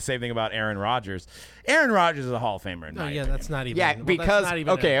 They say the same thing about Aaron Rodgers. Aaron Rodgers is a Hall of Famer. In No, my yeah, opinion. that's not even. Yeah, well, because that's not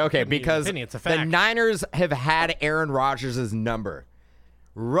even because opinion, it's a the fact. Niners have had Aaron Rodgers' number.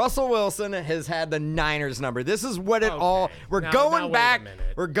 Russell Wilson has had the Niners number. This is what it all. We're Now going wait a back. minute.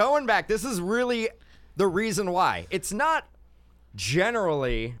 We're going back. This is really the reason why. It's not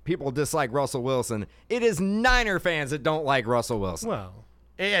generally people dislike Russell Wilson. It is Niner fans that don't like Russell Wilson. Well,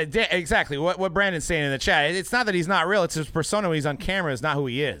 Yeah, exactly. What Brandon's saying in the chat. It's not that he's not real. It's his persona when he's on camera is not who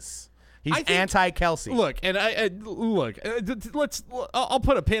he is. He's I think- anti-Kelsey. look, and let's. I'll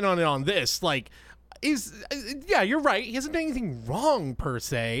put a pin on it on this. Like, yeah, you're right. He hasn't done anything wrong per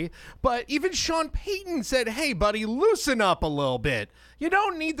se, but even Sean Payton said, "Hey, buddy, loosen up a little bit. You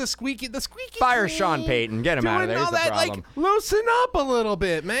don't need the squeaky Fire clean, Sean Payton. Get him out of there. doing He's all the that, problem. Like, loosen up a little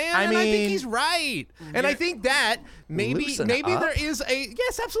bit, man." I And I think mean, he's right. And I think that maybe Loosen up? there is a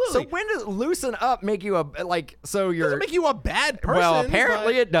yes, So absolutely. when does loosen up make you so It you're doesn't make you a bad person. well,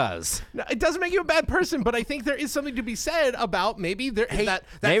 apparently but- it does. No, it doesn't make you a bad person, but I think there is something to be said about maybe there that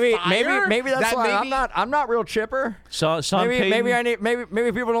Maybe fire, maybe that's that why maybe, I'm not real chipper. Sean Maybe Payton.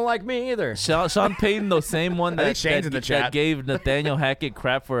 maybe people don't like me either. Sean Payton, the same one I that, think Shane's in the chat. that gave Nathaniel Hackett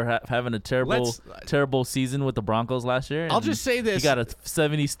crap for having a terrible season with the Broncos last year. I'll and just say this. He got a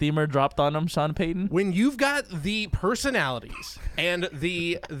 70 steamer dropped on him, Sean Payton. When you've got the personalities and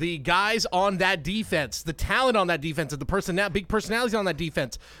the guys on that defense, the talent on that defense, and the big personalities on that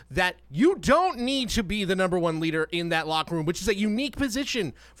defense, that you don't need to be the number one leader in that locker room, which is a unique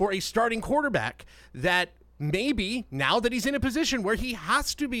position for a starting quarterback, that maybe now that he's in a position where he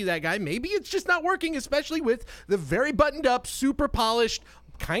has to be that guy, maybe it's just not working, especially with the very buttoned up, super polished,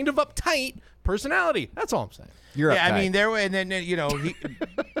 kind of uptight personality. That's all I'm saying. You're Yeah, I uptight. mean,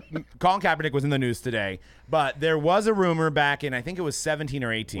 Colin Kaepernick was in the news today, but there was a rumor back in, I think it was 17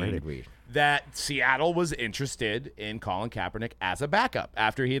 or 18, Where did we? that Seattle was interested in Colin Kaepernick as a backup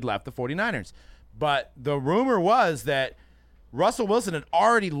after he had left the 49ers. But the rumor was that Russell Wilson had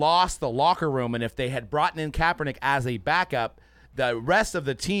already lost the locker room, and if they had brought in Kaepernick as a backup, the rest of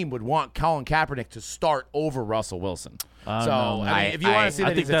the team would want Colin Kaepernick to start over Russell Wilson. I don't So, know, I mean, if you want to see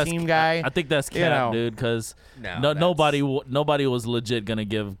that he's a team guy, I think that's you Cap, know. dude, because No, nobody was legit gonna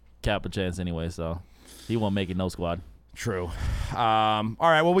give Cap a chance anyway, so he won't make it no squad. True. All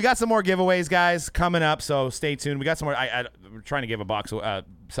right. Well, we got some more giveaways, guys, coming up. So stay tuned. We got some more. We're trying to give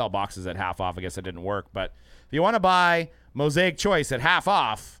sell boxes at half off. I guess it didn't work. But if you want to buy Mosaic Choice at half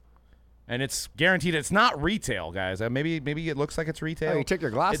off, and it's guaranteed, it's not retail, guys. Maybe it looks like it's retail. Oh, you took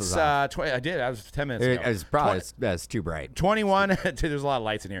your glasses it's, off. I did. I was 10 minutes ago. It's probably that's too bright. 21. There's a lot of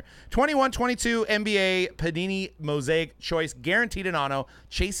lights in here. 21-22 NBA Panini Mosaic Choice guaranteed in auto.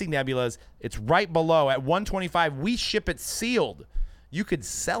 Chasing Nebulas. It's right below at $125. We ship it sealed. You could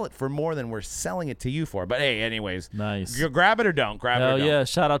sell it for more than we're selling it to you for. But hey, anyways, Nice. You grab it or don't. Grab it Hell or don't. yeah!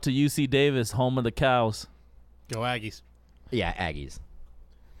 Shout out to UC Davis, home of the cows. Go Aggies. Yeah, Aggies.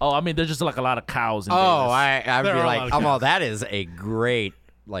 Oh, I mean, there's just like a lot of cows in Oh, Davis. I'd There be are a like, lot of oh, well, cows. that is a great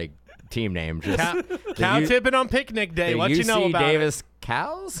team name. Just Cow U- tipping on picnic day. the What UC you know about Davis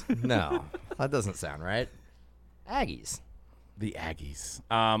Cows? No, that doesn't sound right. Aggies. The Aggies.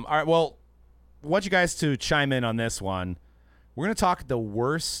 All right. Well, I want you guys to chime in on this one. We're going to talk the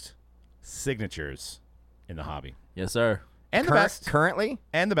worst signatures in the hobby. Yes, sir. And the best. Currently?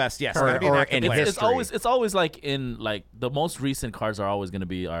 And the best, yes. Or- Gotta be an or active in player. history. It's always like in like the most recent cards are always going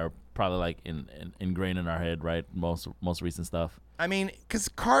to are probably like ingrained in our head, right? Most recent stuff. I mean, because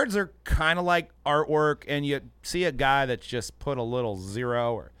cards are kind of like artwork, and you see a guy that's just put a little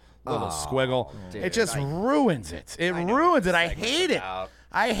zero or a little squiggle. dude, it just ruins it. It ruins it. I hate it.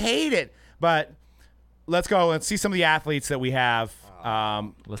 I hate it. But let's go. Let's see some of the athletes that we have.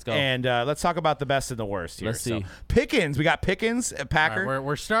 Let's go. And let's talk about the best and the worst here. Let's see. Pickens. We got Pickens at Packer. All right,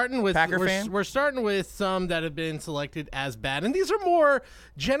 we're starting with Packer fan? we're starting with some that have been selected as bad, and these are more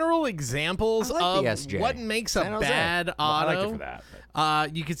general examples I like of the SJ. what makes a San Jose. bad I auto. liked it for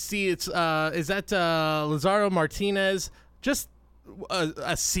that. You could see it's is that Lazaro Martinez, just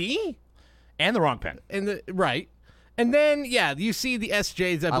a C, And the wrong pen. and right. And then, yeah, you see the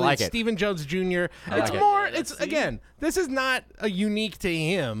SJs. I believe like it. Stephen Jones Jr. It's like it. more. It's again. This is not a unique to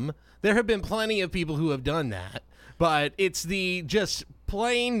him. There have been plenty of people who have done that, but it's the just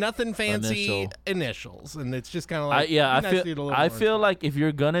plain nothing fancy initials, and it's just kind of like I feel like if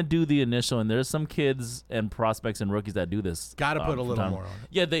you're gonna do the initial, and there's some kids and prospects and rookies that do this, Gotta put a from little time- more on it.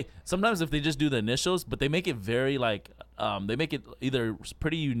 Yeah, they sometimes if they just do the initials, but they make it very like they make it either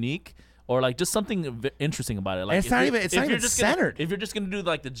pretty unique. Or like just something interesting about it. Like And it's if not you're- even- it's if not you're even just gonna- centered. If you're just gonna do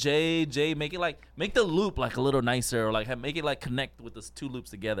like the J, make the loop like a little nicer, or like make it like connect with the two loops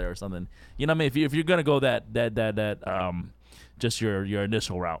together or something. You know what I mean? If you're gonna go that just your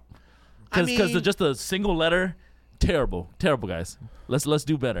initial route, because mean- just a single letter, terrible guys. Let's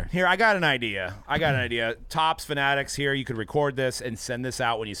do better. Here, I got an idea. Tops Fanatics here. You could record this and send this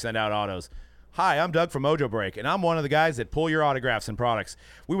out when you send out autos. Hi, I'm Doug from Mojo Break, and I'm one of the guys that pull your autographs and products.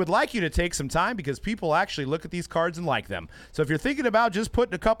 We would like you to take some time because people actually look at these cards and like them. So if you're thinking about just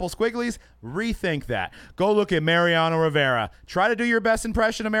putting a couple squigglies, rethink that. Go look at Mariano Rivera. Try to do your best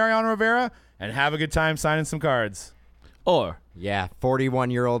impression of Mariano Rivera and have a good time signing some cards. Or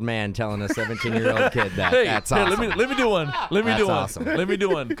 41-year-old man telling a 17-year-old kid that. hey, That's here, awesome. let me do one. Let me That's do one. awesome. Let me do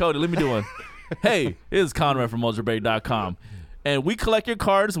one. Cody, let me do one. Hey, it's Conrad from UltraBreak.com. And we collect your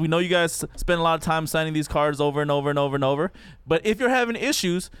cards. We know you guys spend a lot of time signing these cards over and over and over and over. But if you're having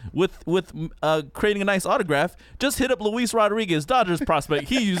issues with creating a nice autograph, just hit up Luis Rodriguez, Dodgers prospect.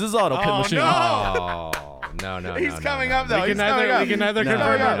 He uses auto pin machine. Oh, no. He's coming up, though. We can either confirm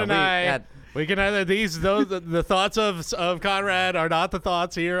or no. deny. We can either the thoughts of Conrad are not the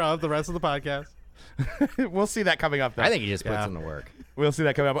thoughts here of the rest of the podcast. We'll see that coming up, though. I think he just puts in the work. We'll see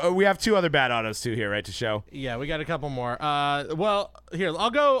that coming up. Oh, we have 2 other bad autos, too, here, right, to show. Yeah, we got a couple more. Well, here, I'll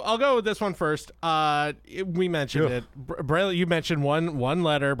go with this one first. We mentioned it. Braylon, you mentioned one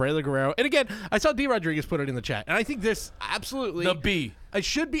letter, Braylon Guerrero. And again, I saw D. Rodriguez put it in the chat. And I think this absolutely... The B. It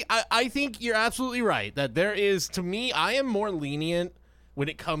should be... I think you're absolutely right that there is... To me, I am more lenient when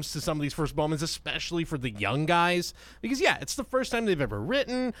it comes to some of these first Bowmans, especially for the young guys. Because, yeah, it's the first time they've ever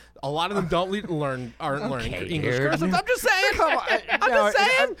written. A lot of them aren't learning English cursive. I'm just saying. Come on. I'm just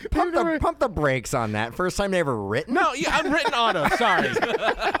saying. Pump the brakes on that. First time they ever written? No, yeah, I'm written auto. Sorry.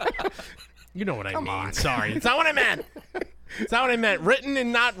 You know what I mean. on. Sorry. It's not what I meant. It's not what I meant. Written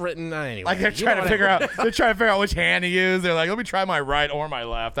and not written. Anyway. Like they're trying to figure out. They're trying to figure out which hand to use. They're like, let me try my right or my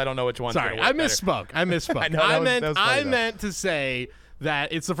left. I don't know which one. Sorry, I misspoke. I misspoke. I meant to say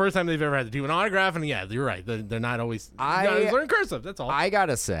that it's the first time they've ever had to do an autograph, and yeah, you're right. They're not always learn cursive. That's all. I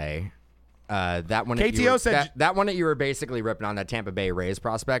gotta say, that one. KTO said that one that you were basically ripping on, that Tampa Bay Rays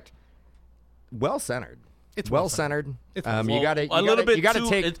prospect. Well centered. It's well centered. It's you gotta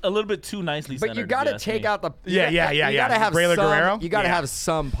take it's a little bit too nicely centered. But you gotta take out the Yeah. You gotta have Braylon some, Guerrero? You gotta Yeah. have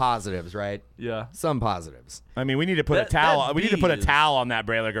some positives, right? Yeah. Some positives. I mean, we need to put a towel. that We need to put a B is- towel on that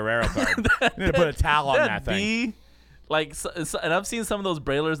Braylon Guerrero card. We need to put a towel on that thing. B, like, and I've seen some of those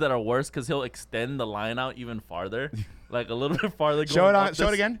Brailers that are worse because he'll extend the line out even farther, like a little bit farther. Show it on. Show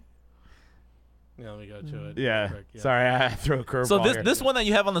it again. Yeah, let me go to it. Yeah. Quick, yeah. Sorry, I threw a curveball. So here. this one that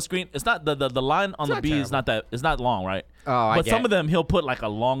you have on the screen, it's not the line on the not B is not that it's not long, right? Oh, but some of them he'll put like a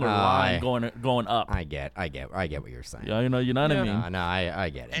longer line I- going up. I get what you're saying. Yeah, you know what I mean. No, I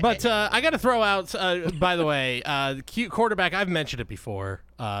get it. But I got to throw out, by the way, the cute quarterback. I've mentioned it before.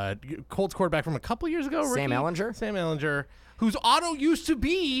 Colts quarterback from a couple years ago. Sam Ricky? Ehlinger? Sam Ehlinger, whose auto used to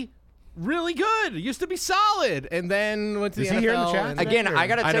be really good, used to be solid, and then went to Is the he NFL. here in the chat? and- Again, I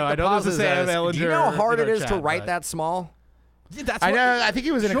gotta take I the know this pauses. is Sam Do you Ehlinger know how hard in it our is to chat, write but- that small? Yeah, that's I what- know. I think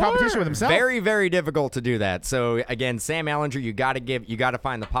he was in a competition with himself. Very, very difficult to do that. So again, Sam Ehlinger, you got to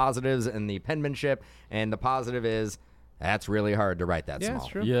find the positives in the penmanship, and the positive is that's really hard to write that Yeah, small. it's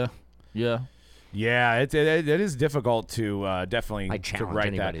true. Yeah. Yeah, it is difficult to definitely I to challenge write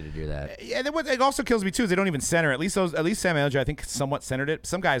anybody that. to do that. Yeah, what it also kills me too is they don't even center. At least Sam Ehlinger, I think, somewhat centered it.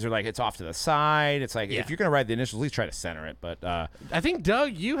 Some guys are like it's off to the side. It's like if you're gonna write the initials, at least try to center it. But I think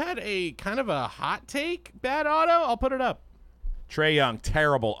Doug, you had a kind of a hot take bad auto. I'll put it up. Trae Young,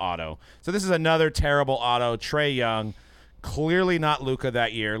 terrible auto. So this is another terrible auto. Trae Young, clearly not Luka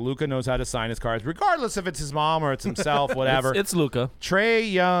that year. Luka knows how to sign his cards, regardless if it's his mom or it's himself, whatever. It's Luka.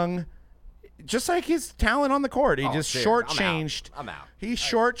 Trae Young, just like his talent on the court, he just dude, shortchanged. I'm out. He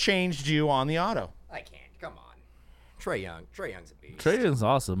shortchanged you on the auto. I can't. Come on, Trae Young's a beast. Trae is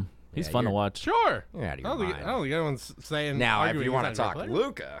awesome. He's fun to you're- watch. Sure. You're out of I your don't think mind. anyone's saying. Now, if arguing you want to he's not a talk great player.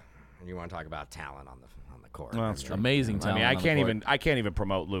 Luka, and you want to talk about talent on the court, Well, that's true. Amazing I talent. mean, I on the can't court. even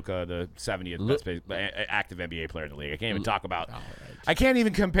promote Luka, the 70th best active NBA player in the league. I can't even talk about. All right. I can't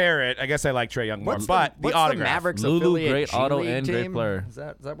even compare it. I guess I like Trae Young more, What's but what's autograph. Mavericks Lulu, affiliate great G auto League and great team? player. Is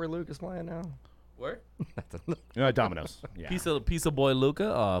that where Luke is playing now? Where? Domino's. Yeah, Piece of boy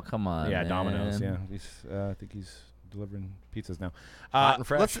Luka. Oh, come on. yeah, man. Domino's. Yeah, I think he's delivering pizzas now. Hot and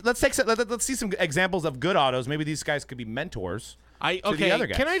fresh. Let's see some examples of good autos. Maybe these guys could be mentors. the other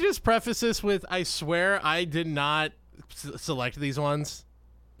guys. Can I just preface this with I swear I did not select these ones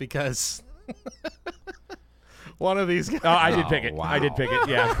because one of these guys. Oh, I did pick it. wow. I did pick it.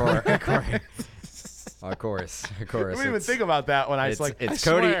 Yeah. Of course. I didn't even think about that when I was like, it's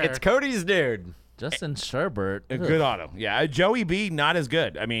I Cody. swear. It's Cody's dude. Justin Sherbert. a good auto. Yeah. Joey B, not as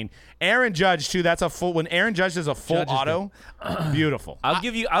good. I mean, Aaron Judge, too. That's a full. When Aaron Judge does a full Judge is auto, beautiful.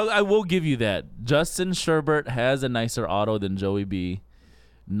 I will give you that. Justin Sherbert has a nicer auto than Joey B.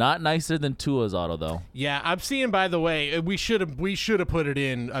 Not nicer than Tua's auto though. Yeah, I'm seeing. By the way, we should have put it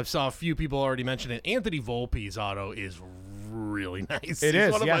in. I saw a few people already mention it. Anthony Volpe's auto is really nice. It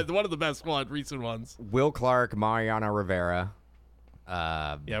is, one of yeah. one of the best recent ones. Will Clark, Mariano Rivera.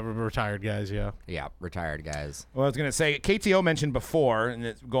 Yeah, we're retired guys. Yeah. Yeah, retired guys. Well, I was going to say, KTO mentioned before,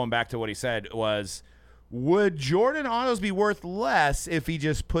 and going back to what he said, was, would Jordan autos be worth less if he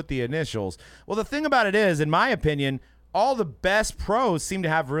just put the initials? Well, the thing about it is, in my opinion, all the best pros seem to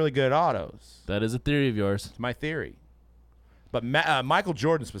have really good autos. That is a theory of yours. It's my theory. But Michael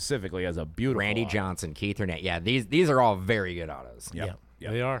Jordan specifically has a beautiful Randy auto. Johnson, Keith Hernandez. Yeah, these are all very good autos. Yep.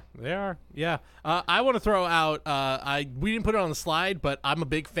 They are. Yeah. I want to throw out. We didn't put it on the slide, but I'm a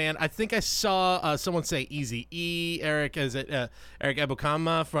big fan. I think I saw someone say Easy E. Eric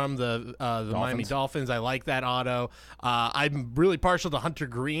Ebukama from the Miami Dolphins. I like that auto. I'm really partial to Hunter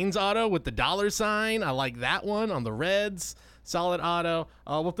Green's auto with the $sign. I like that one on the Reds. Solid auto.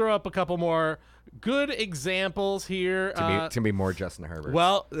 We'll throw up a couple more good examples here. It's going to be more Justin Herbert.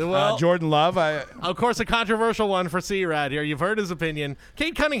 Well, Jordan Love. of course, a controversial one for C-Rad here. You've heard his opinion.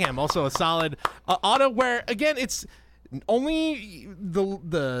 Cade Cunningham, also a solid auto where, again, it's only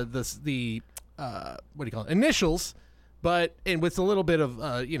the what do you call it? Initials, and with a little bit of,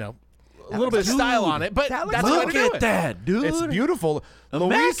 a little bit of style on it. But that's the way to Look do at it. that, dude. It's beautiful.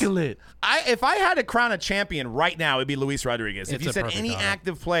 Immaculate. If I had to crown a champion right now, it'd be Luis Rodriguez. If It's you a said perfect any auto.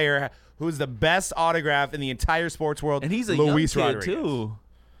 active player who's the best autograph in the entire sports world, And he's a Luis young kid, Rodriguez. too.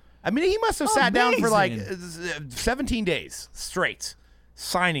 I mean, he must have sat down for like Amazing. 17 days straight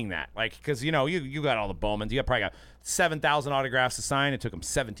signing that. Like, because, you got all the Bowmans. You probably got 7,000 autographs to sign. It took him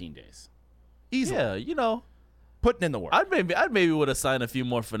 17 days. Easily. Yeah, Putting in the work. I'd maybe would have signed a few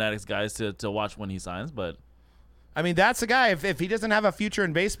more Fanatics guys to watch when he signs, but I mean, that's the guy. If he doesn't have a future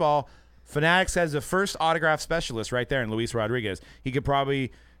in baseball, Fanatics has the first autograph specialist right there in Luis Rodriguez. He could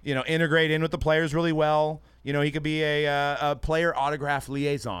probably, integrate in with the players really well. He could be a player autograph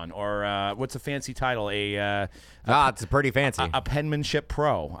liaison, or what's a fancy title? It's pretty fancy. A penmanship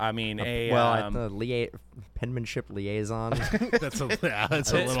pro. I mean, the penmanship liaison. That's a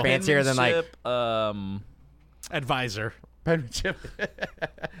little fancier than, like- penmanship, advisor. penmanship.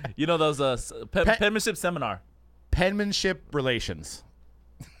 those penmanship seminar. Penmanship relations.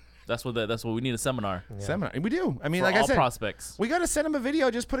 That's what we need, a seminar. Seminar. We do. I mean, For like all I said, prospects. we got to send him a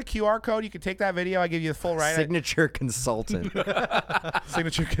video. Just put a QR code. You can take that video. I give you the full right. Signature consultant.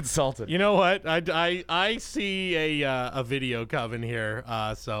 Signature consultant. You know what? I see a video coming here.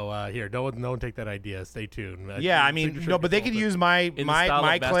 So here, no one take that idea. Stay tuned. Yeah, I mean, Signature no, but they could consultant. use my In the style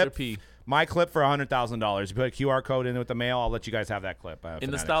my of Master clip. P. My clip for $100,000. You put a QR code in with the mail. I'll let you guys have that clip. In the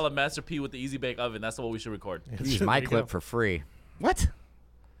Fanatics. style of Master P with the Easy Bake Oven. That's what we should record. Use There my you clip go. for free. What?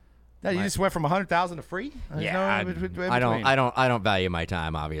 That you just went from 100,000 to free? There's Yeah, no in between. I don't value my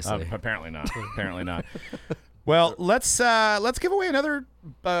time, obviously. Apparently not. Apparently not. Well, let's give away another.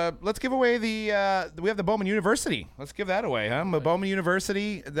 Let's give away the. We have the Bowman University. Let's give that away, huh? Bowman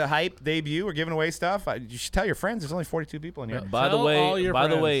University, the hype debut. We're giving away stuff. You should tell your friends. There's only 42 people in here. By the Tell all your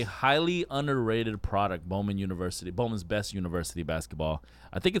way, friends. highly underrated product, Bowman University, Bowman's best university basketball.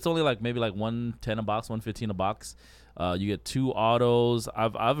 I think it's only maybe $110 a box, $115 a box. You get 2 autos.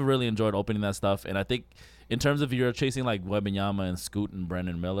 I've really enjoyed opening that stuff, and I think in terms of you're chasing like Wembanyama and Scoot and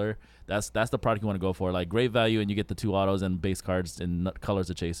Brendan Miller, that's the product you want to go for. Like great value, and you get the 2 autos and base cards and colors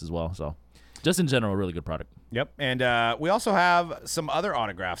to chase as well. So, just in general, a really good product. Yep, and we also have some other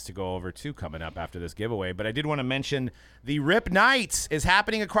autographs to go over too coming up after this giveaway. But I did want to mention the Rip Night is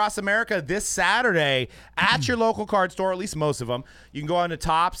happening across America this Saturday at your local card store, at least most of them. You can go on to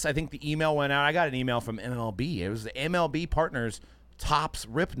Topps. I think the email went out. I got an email from MLB. It was the MLB Partners Topps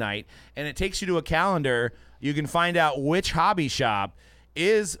Rip Night, and it takes you to a calendar. You can find out which hobby shop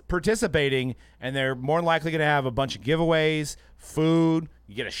is participating, and they're more than likely going to have a bunch of giveaways, food.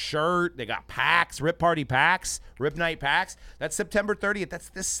 You get a shirt. They got packs, Rip Party packs, Rip Night packs. That's September 30th. That's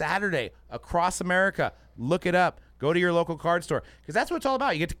this Saturday across America. Look it up. Go to your local card store because that's what it's all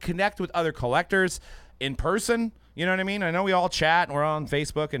about. You get to connect with other collectors in person. You know what I mean? I know we all chat and we're on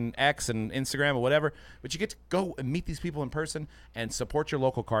Facebook and X and Instagram or whatever, but you get to go and meet these people in person and support your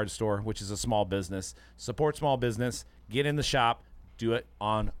local card store, which is a small business. Support small business. Get in the shop. Do it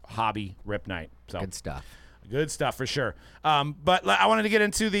on Hobby Rip Night. So Good stuff. good stuff for sure. But I wanted to get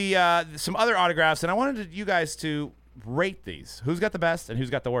into the some other autographs, and I wanted you guys to rate these. Who's got the best and who's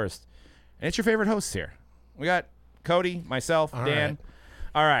got the worst? And it's your favorite hosts here. We got Cody, myself, Dan.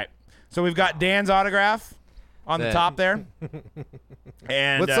 All right. So we've got Dan's autograph on the top there.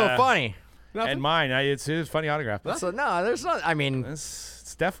 And What's so funny? And mine. It's a funny autograph. So no, there's not. I mean,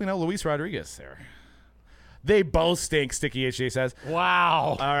 It's definitely no Luis Rodriguez there. They both stink, Sticky HJ says.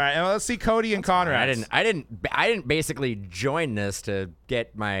 Wow. All right, and let's see Cody and Conrad. I didn't basically join this to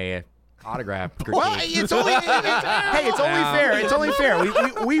get my autograph critique. Well, it's only hey, it's only fair. It's only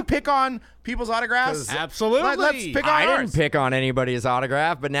fair. We pick on people's autographs. Absolutely. Let's pick on I ours. didn't pick on anybody's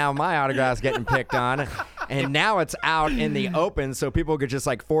autograph, but now my autograph's getting picked on, and now it's out in the open, so people could just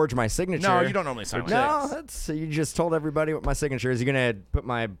like forge my signature. No, you don't normally sign like No, this. that's you just told everybody what my signature is. You're gonna put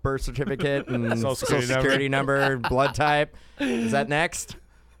my birth certificate and Social social security security number, blood type. Is that next?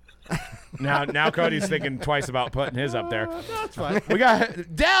 Now Cody's thinking twice about putting his up there. That's fine. We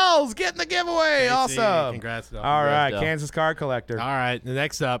got Dell's getting the giveaway. Awesome. Congrats, Del. All right, Del. Kansas card collector. All right, the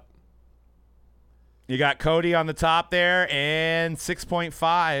next up. You got Cody on the top there and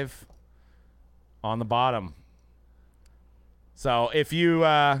 6.5 on the bottom. So if you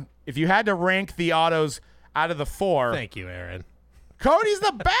had to rank the autos out of the 4, Thank you, Aaron. Cody's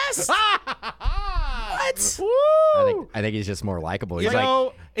the best. What? I think he's just more likable. He's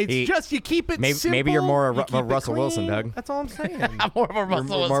It's just you keep it maybe simple. you're more you of keep a it Russell Wilson, clean. Doug. That's all I'm saying. I'm more of a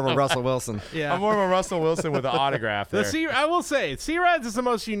Russell Wilson. more of a Russell Wilson. Yeah. I'm more of a Russell Wilson with an autograph there. I will say, C-Rads is the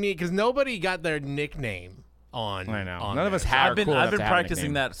most unique because nobody got their nickname on. I know. on None of there. us had. I've been cool enough to have a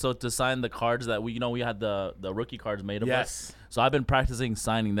practicing nickname. that so to sign the cards that we had the rookie cards made of Yes. us. So I've been practicing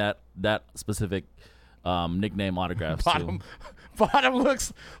signing that specific nickname autographs too. Bottom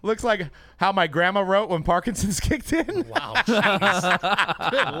looks like how my grandma wrote when Parkinson's kicked in. Wow. Jeez.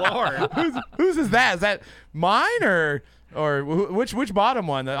 Good Lord. Whose is that? Is that mine or which bottom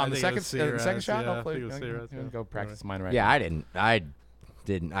one on the think it second was C-Rad's, second shot? yeah, I Hopefully, think it was C-Rad's, yeah. go practice mine right. Yeah, now. I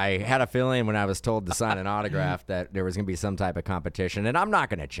didn't. I had a feeling when I was told to sign an autograph that there was going to be some type of competition, and I'm not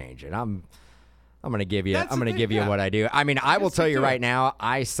going to change it. I'm going to give you. That's I'm the going to thing, give you yeah. what I do. I mean, I will Just tell stick you to right it. now.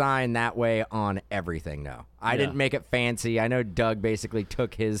 I sign that way on everything. Though I didn't make it fancy. I know Doug basically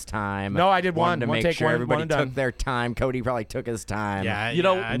took his time. No, I did Wanted to one make take, sure one everybody and took done. their time. Cody probably took his time. Yeah, You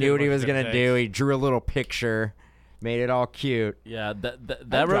know, I knew what he did was look going good to do. things. He drew a little picture, made it all cute. Yeah, draw a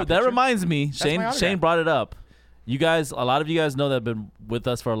that picture. reminds me. my Shane autograph. brought it up. You guys, a lot of you guys know that have been with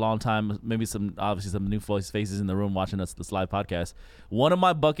us for a long time. Maybe some new faces in the room watching us this live podcast. One of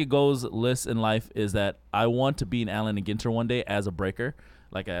my bucket goals lists in life is that I want to be an Allen and Ginter one day as a breaker,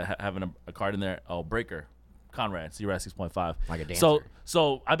 like having a card in there. Oh, breaker, Conrad, C-Rad 6.5. Like a dancer.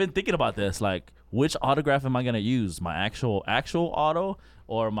 So I've been thinking about this, like which autograph am I gonna use? My actual auto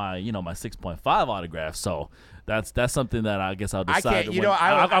or my my 6.5 autograph? So that's something that I guess I'll decide. can't-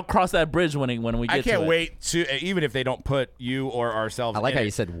 I'll cross that bridge when we get I can't to it. wait to even if they don't put you or ourselves. I like in how it.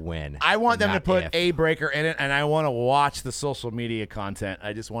 you said when. I want them to not put if. a breaker in it, and I want to watch the social media content.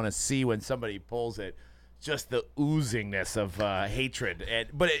 I just want to see when somebody pulls it, just the oozingness of hatred,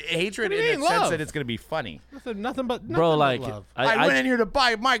 but hatred What do in you the mean, sense love? that it's going to be funny. Nothing but Bro, like love. I went in here to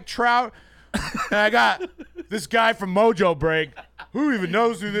buy Mike Trout, and I got this guy from Mojo Break. Who even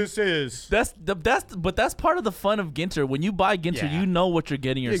knows who this is? But that's part of the fun of Ginter. When you buy Ginter, Yeah. you know what you're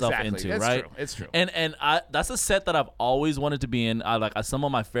getting yourself Exactly. into, That's right? true. It's true. And that's a set that I've always wanted to be in. Some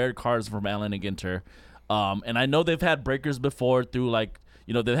of my favorite cards from Allen and Ginter. And I know they've had breakers before through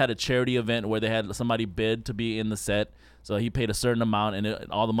they've had a charity event where they had somebody bid to be in the set. So he paid a certain amount, and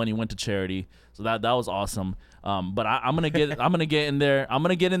all the money went to charity. So that was awesome. But I'm gonna get in there. I'm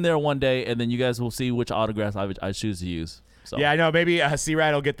gonna get in there one day, and then you guys will see which autographs I choose to use. So. Yeah, I know. Maybe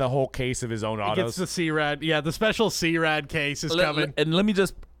C-Rad will get the whole case of his own He autos. gets the C-Rad. Yeah, the special C-Rad case is coming. And let me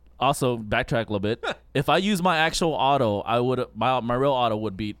just also backtrack a little bit. If I use my actual auto, I would my real auto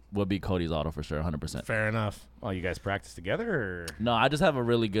would be Cody's auto for sure, 100%. Fair enough. Oh, you guys practice together? Or? No, I just have a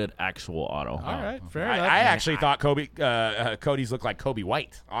really good actual auto. All right, fair I enough. actually thought Cody's looked like Kobe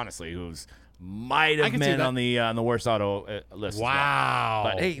White, honestly, who's might I have can see been that. on the worst auto list. as well. Wow.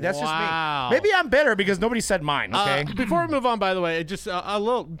 But hey, that's Wow. just me. Maybe I'm better because nobody said mine. Okay. Before we move on, by the way, just a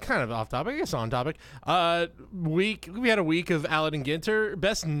little kind of off topic, I guess on topic. We had a week of Allen and Ginter.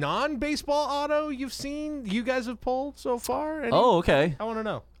 Best non-baseball auto you've seen, you guys have pulled so far? Any? Oh, okay. I want to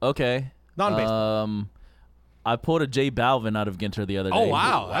know. Okay. Non-baseball. I pulled a J Balvin out of Ginter the other day. Oh,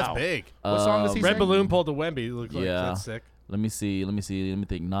 wow. That's big. What song does he Red sing? Balloon pulled a Wemby. Looks like Yeah. that's sick. Let me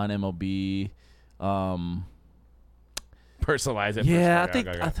think. Non-MLB. Personalize it. Yeah, I Okay, think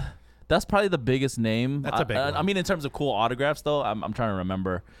okay. that's probably the biggest name. That's a big one. I mean, in terms of cool autographs, though, I'm trying to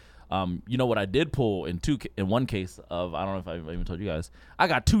remember. You know what I did pull in one case of, I don't know if I even told you guys. I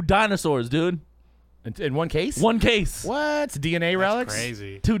got 2 dinosaurs, dude. In one case? One case. What? DNA relics?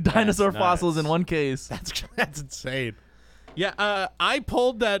 Crazy. 2 dinosaur nuts. fossils in one case. That's insane. Yeah, I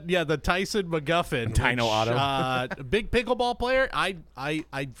pulled that. Yeah, the Tyson McGuffin Dino auto. big pickleball player. I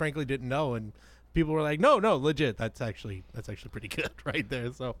frankly didn't know, and people were like, no, legit. That's actually pretty good right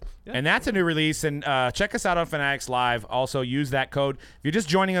there. So yeah. And that's a new release. And check us out on Fanatics Live. Also, use that code. If you're just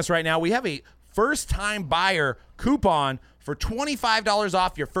joining us right now, we have a first-time buyer coupon for $25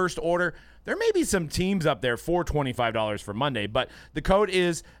 off your first order. There may be some teams up there for $25 for Monday, but the code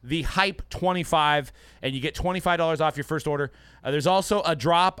is the Hype25, and you get $25 off your first order. There's also a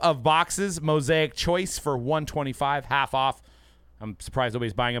drop of boxes, Mosaic Choice for $125, half off. I'm surprised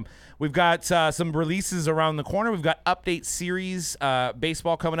nobody's buying them. We've got some releases around the corner. We've got update series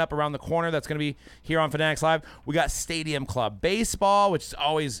baseball coming up around the corner. That's going to be here on Fanatics Live. We got Stadium Club Baseball, which is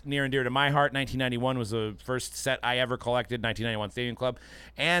always near and dear to my heart. 1991 was the first set I ever collected, 1991 Stadium Club.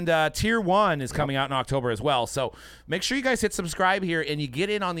 And Tier 1 is coming out in October as well. So make sure you guys hit subscribe here and you get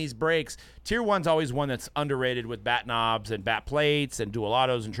in on these breaks. Tier 1's always one that's underrated with bat knobs and bat plates and dual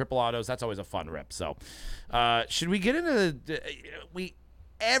autos and triple autos. That's always a fun rip. So should we get into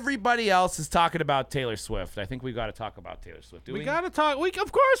everybody else is talking about Taylor Swift. I think we've got to talk about Taylor Swift. We got to talk.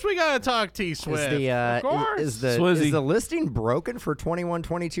 Of course we got to talk T Swift. Of course. Is the Swizzy. listing broken for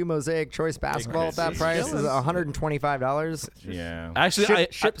 21-22 Mosaic Choice basketball at that price? Is it $125? Yeah. Actually,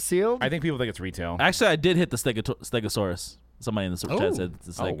 Ship sealed? I think people think it's retail. I did hit the Stegosaurus. Somebody in the super chat said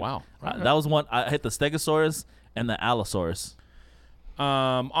it's like, wow. That was one. I hit the Stegosaurus and the Allosaurus.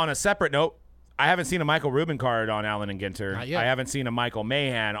 On a separate note, I haven't seen a Michael Rubin card on Allen and Ginter. Not yet. I haven't seen a Michael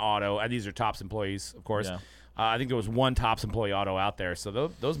Mahan auto. These are Topps employees, of course. Yeah. I think there was one Topps employee auto out there. So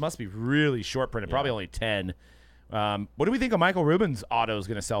those must be really short printed, probably only 10. What do we think of Michael Rubin's auto is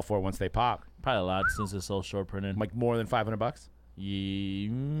going to sell for once they pop? Probably a lot since it's so short printed. Like more than $500?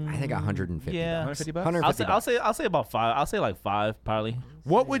 I think 150. Yeah. $150? I'll say about 5. I'll say like 5 probably.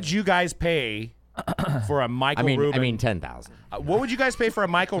 What would you guys pay for a Michael Rubin? I mean 10,000. What would you guys pay for a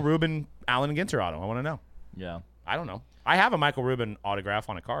Michael Rubin Allen and Ginter auto? I want to know. Yeah. I don't know. I have a Michael Rubin autograph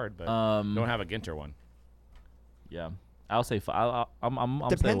on a card, but don't have a Ginter one. Yeah. I'll say 5. I'm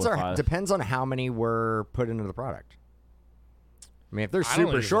Depends staying with on 5. depends on how many were put into the product. I mean, if they're I don't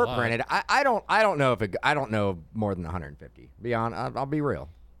super think short it's a lot. printed, I don't know I don't know more than 150. Beyond, I'll be real.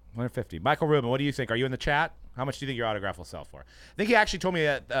 150. Michael Rubin, what do you think? Are you in the chat? How much do you think your autograph will sell for? I think he actually told me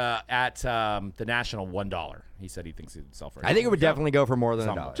at the National $1. He said he thinks it would sell for. I think it would definitely go for more than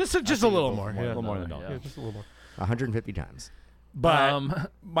Somewhat. $1. Just a little more. a little more than $1. Yeah, just a little more. 150 times.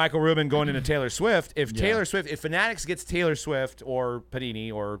 But Michael Rubin going into Taylor Swift. If Fanatics gets Taylor Swift or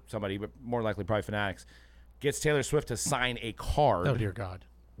Panini or somebody, but more likely probably Fanatics, gets Taylor Swift to sign a card. Oh dear God.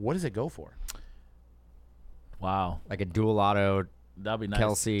 What does it go for? Wow. Like a dual auto. That'd be nice.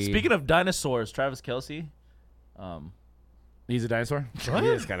 Kelsey. Speaking of dinosaurs, Travis Kelsey. He's a dinosaur? What? He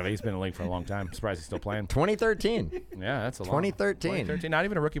is kind of. He's been in the league for a long time. I'm surprised he's still playing. 2013. Yeah, that's a long. 2013. Not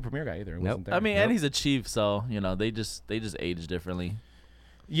even a rookie premier guy either. He wasn't there. I mean, and he's a Chief, so they just age differently.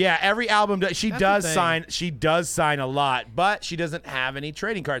 Yeah, every album she That's does the thing. sign. She does sign a lot, but she doesn't have any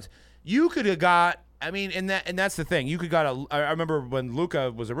trading cards. You could have got. I mean, and that's the thing. You could got a. I remember when Luka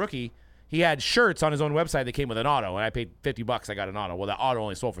was a rookie, he had shirts on his own website that came with an auto, and I paid $50. I got an auto. Well, that auto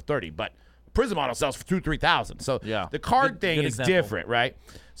only sold for $30, but Prism auto sells for $2,000-$3,000. So Yeah. the card Good- thing good is example. different, right?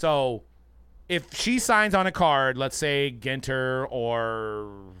 So if she signs on a card, let's say Ginter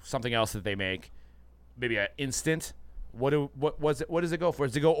or something else that they make, maybe an instant. What does it go for?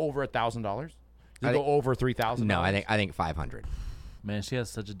 Does it go over $1,000? Does it go over $3,000? No, I think 500. Man, she has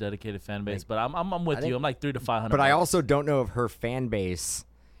such a dedicated fan base, but I'm with you. I'm like $300 to $500. But I also don't know if her fan base,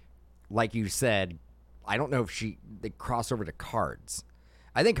 like you said, I don't know if they cross over to cards.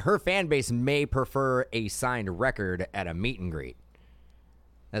 I think her fan base may prefer a signed record at a meet and greet.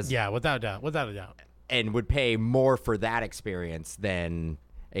 Yeah, without a doubt. Without a doubt. And would pay more for that experience than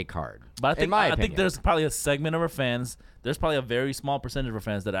a card. But in my I think opinion. there's probably a segment of her fans. There's probably a very small percentage of her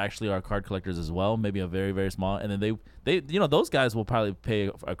fans that actually are card collectors as well. Maybe a very, very small. And then they those guys will probably pay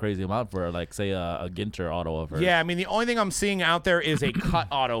a crazy amount for, like, say, a Ginter auto of her. Yeah, I mean, the only thing I'm seeing out there is a cut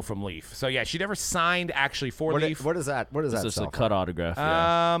auto from Leaf. So, yeah, she never signed actually for Leaf. What is that? What is It's that? just a sell for? cut autograph.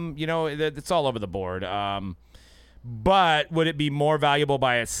 Yeah. It's all over the board. But would it be more valuable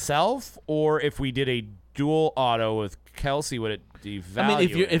by itself, or if we did a dual auto with Kelsey, would it devalue? I mean,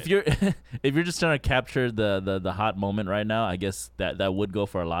 if it? you're if you're just trying to capture the hot moment right now, I guess that would go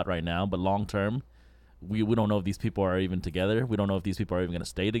for a lot right now. But long term, we don't know if these people are even together. We don't know if these people are even going to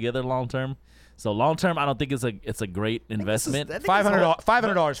stay together long term. So long term, I don't think it's a great investment.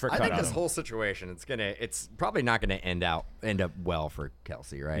 $500 for a I cut think this auto. whole situation, it's probably not going to end up well for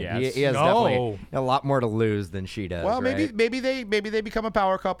Kelsey, right? Yeah, He has no. definitely a lot more to lose than she does. Well, right? maybe they become a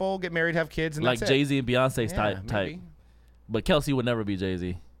power couple, get married, have kids, and Like that's it. Jay-Z and Beyonce's Yeah, type. maybe. But Kelsey would never be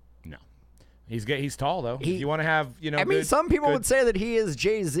Jay-Z. No, he's tall though. If you want to have I mean, some people would say that he is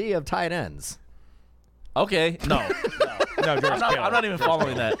Jay-Z of tight ends. Okay, no. no. George Kittle. I'm not even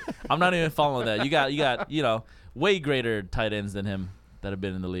following that. I'm not even following that. You got way greater tight ends than him that have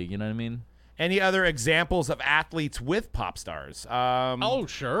been in the league. You know what I mean? Any other examples of athletes with pop stars? Oh,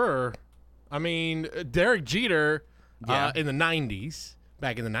 sure. I mean, Derek Jeter Yeah. in the 90s.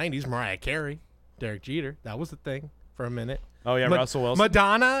 Back in the 90s, Mariah Carey. Derek Jeter. That was the thing. for a minute. Oh, yeah, Russell Wilson.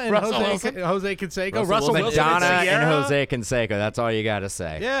 Madonna and Russell Jose Canseco. Russell Russell Wilson. Wilson. Madonna and Sierra. Jose Canseco. That's all you got to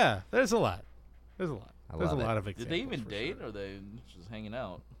say. Yeah, there's a lot. There's a love it. lot of Did examples. they even for date, sure. or are they just hanging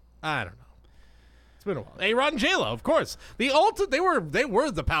out? I don't know. It's been a while. A-Rod and J-Lo, of course. They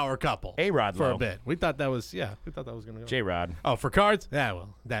were the power couple. A-Rod for low. a bit. We thought that was going to go. J-Rod. Oh, for cards? Yeah, well,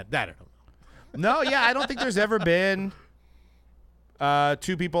 that I don't know. No, yeah, I don't think there's ever been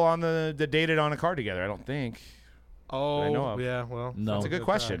two people on that dated on a card together. I don't think. Oh, I know of. yeah, well. No. That's a good Good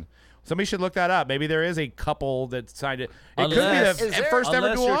question. Somebody should look that up. Maybe there is a couple that signed it. It Unless- could Is be the there- first ever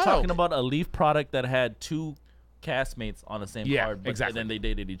Unless dual you're O. talking about a Leaf product that had two castmates on the same Yeah, card, but exactly. then they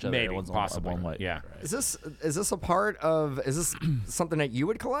dated each other. Maybe, Everyone's possibly. on one white. Yeah. Is this a part of? Is this something that you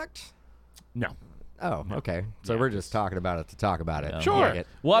would collect? No. Oh, okay. So Yeah, we're just talking about it to talk about it. Yeah. Sure. Get it.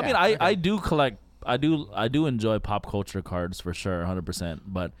 Well, I Yeah, mean, okay. I do collect. I do enjoy pop culture cards for sure, 100%.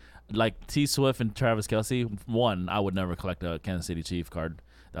 But like T Swift and Travis Kelce, one, I would never collect a Kansas City Chief card.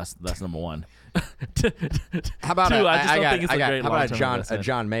 That's number one. How about Two, a, I just don't got, think it's I a got, great how about a long-term a investment.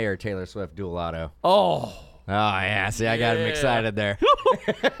 John Mayer Taylor Swift dual auto? Oh, Oh yeah, see, I got him Yeah. excited there.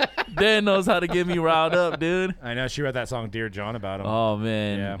 Dan knows how to get me riled up, dude. I know she wrote that song "Dear John" about him. Oh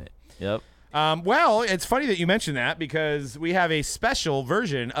man. Yep. Well, it's funny that you mentioned that because we have a special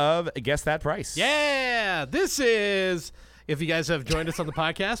version of Guess That Price. Yeah, this is, if you guys have joined us on the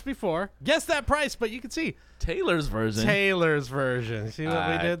podcast before, guess that price, but you can see Taylor's version. Taylor's version. You see what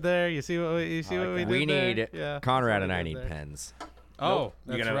we did there? You see what we did We there? need Yeah, Conrad that's and what I we need did there. pens. Oh,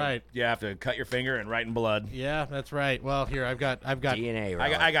 that's right. You have to cut your finger and write in blood. Yeah, that's right. Well, here I've got DNA.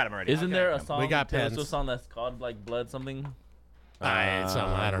 I got him already. Isn't there a song? We got Taylor pens. Swift song that's called like Blood something?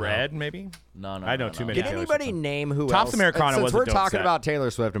 I don't know. Red, maybe? No. I know too many. Can Taylor anybody Swift songs. name who Tops else? Americana Since was a we're dope talking set. about Taylor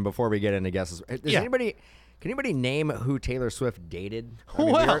Swift, and before we get into guesses, does Yeah. anybody? Can anybody name who Taylor Swift dated? I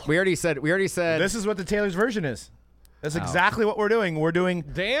mean, Well- we already said. This is what the Taylor's version is. That's Oh. exactly what we're doing. We're doing.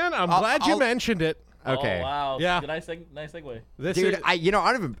 Dan, I'm glad you mentioned it. Okay. Oh, wow. Yeah. Nice segue. This Dude, is, I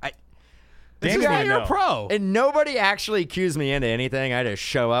don't even. this Dan is why didn't you're a know. pro. And nobody actually cues me into anything. I just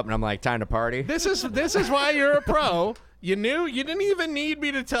show up and I'm like, time to party. This is why you're a pro. You knew you didn't even need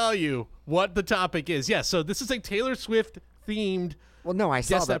me to tell you what the topic is. Yes, so this is a Taylor Swift themed. Well, no, I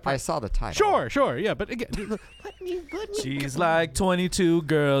saw Guess that I price. saw the title. Sure, yeah, but again, let me. She's like 22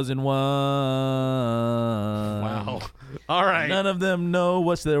 girls in one. Wow. All right. None of them know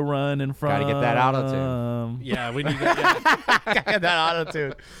what they're running from. Gotta get that auto-tune. Yeah, we need that. That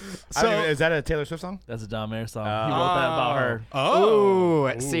auto-tune. Is that a Taylor Swift song? That's a John Mayer song. He wrote that about her.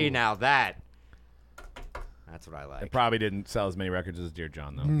 Oh, see now that's what I like. It probably didn't sell as many records as Dear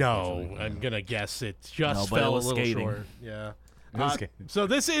John, though. No, I'm gonna guess it just No, but it fell a was little skating. short. Yeah. was skating. So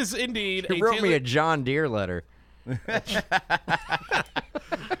this is indeed He a wrote me Taylor- a John Deere letter.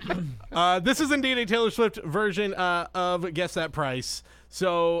 This is indeed a Taylor Swift version of Guess That Price.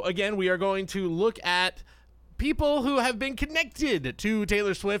 So, again, we are going to look at people who have been connected to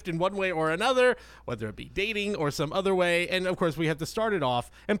Taylor Swift in one way or another, whether it be dating or some other way. And, of course, we have to start it off.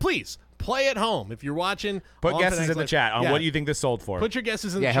 And please, play at home. If you're watching, Put on guesses Fanatics in the Live. chat on Yeah, what you think this sold for. Put your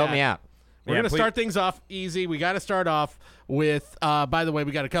guesses in the Yeah, chat. help me out. We're Yeah, going to please. start things off easy. We got to start off with, by the way,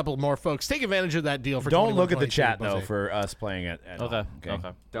 we got a couple more folks. Take advantage of that deal for Don't look at the 21-22, chat, though, Jose. for us playing it. Okay.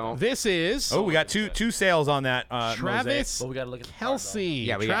 Don't. This is Oh, we got two sales on that. Travis But we gotta look at the card, Kelsey.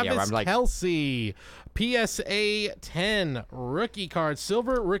 Yeah, Travis I'm like- Kelsey. PSA 10 rookie card,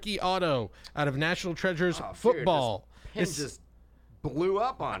 silver rookie auto out of National Treasures football. Pin just blew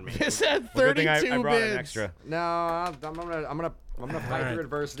up on me. This had Good thing 32 I brought bids. an extra. No, I'm gonna fight right. through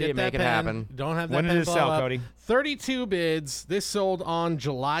adversity Get and that make it pen. happen. Don't have that When did pen it fall sell, up. Cody? 32 bids. This sold on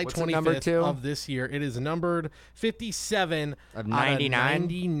July What's it 25th numbered to? of this year. It is numbered 57 Of out 99?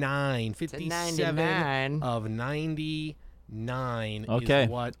 99. 57 99. of 99 Okay, is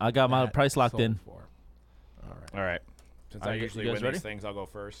what I got my that price locked sold in. for. All right. Since I you usually guys win ready? these things, I'll go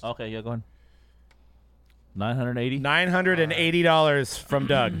first. Okay, yeah, go ahead. 980. $980 from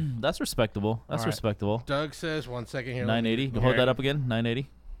Doug. That's respectable. That's All right. respectable. Doug says, one second here. 980. Hold that up again. 980.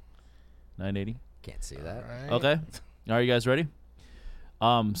 980. Can't see that. Okay. Are you guys ready?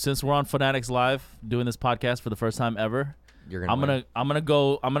 Since we're on Fanatics Live doing this podcast for the first time ever, You're I'm win. gonna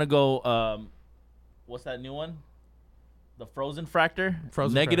go what's that new one? The Frozen Fractor?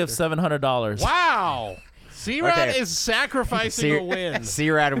 Frozen Negative Fractor. $700. Wow. C-Rad Okay. is sacrificing a win.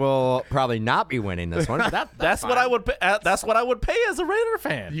 C-Rad will probably not be winning this one. That's what I would pay. That's what I would pay as a Raider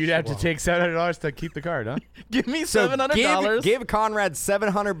fan. You'd have to take $700 to keep the card, huh? Give me So $700. give Conrad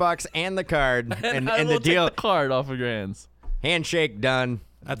 $700 and the card and I and will the deal. take the card off of your hands. Handshake done.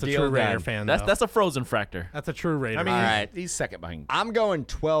 That's a Deal true Raider done. fan, That's though. that's a Frozen Fractor. That's a true Raider. I mean, All right. he's second behind. I'm going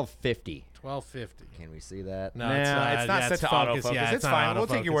 $12.50. $12.50. Can we see that? No, Nah, it's not set to autofocus. Yeah, it's not fine. We'll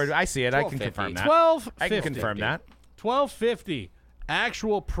take your word. I see it. I can $12.50. confirm that. $12.50. I can confirm that. $12.50.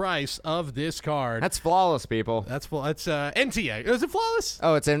 Actual price of this card. That's flawless, people. That's NTA. Is it flawless?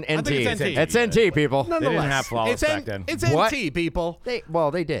 Oh, it's an NT. I think it's NT. It's NT, people. They didn't have flawless back then. It's What? NT, people. They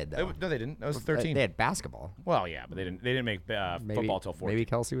did. Though. No, they didn't. That was 13. They had basketball. Well, yeah, but they didn't make football till 14. Maybe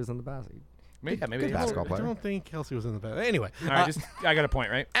Kelsey was in the basket. Maybe good they basketball I player. don't think Kelsey was in the bed. Anyway. All right, I got a point,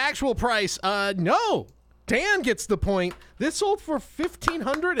 right? Actual price. No. Dan gets the point. This sold for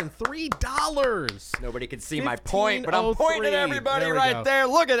 $1,503. Nobody can see my point, but I'm pointing at everybody There we right go. there.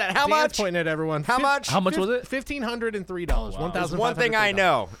 Look at that. How Dan's much? pointing at everyone. How much? How much was it? $1,503. $1,503. One thing I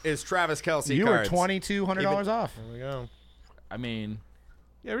know is Travis Kelsey You cards. were $2,200 off. There we go. I mean,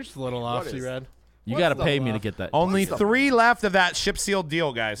 Yeah, we're just a little off, What is- C-Red. you What's got to the pay me to love? get that. Only 3 left of that ship sealed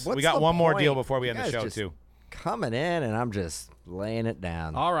deal, guys. What's We got the one more point? deal before we You end the guys show, just too. Coming in, and I'm just laying it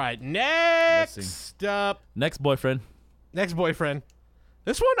down. All right. Next up. Next boyfriend. Next boyfriend.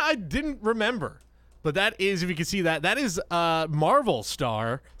 This one I didn't remember. But that is, if you can see that is Marvel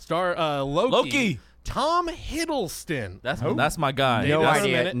star Loki. Loki. Tom Hiddleston. That's my guy. No That's-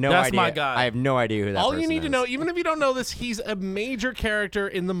 idea. No that's idea. my guy. I have no idea who that All person you need to is. know, even if you don't know this, he's a major character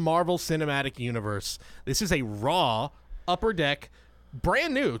in the Marvel Cinematic Universe. This is a Raw Upper Deck,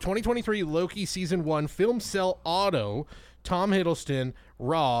 brand new 2023 Loki Season 1 film cell auto. Tom Hiddleston,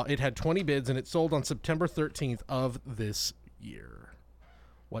 Raw. It had 20 bids and it sold on September 13th of this year.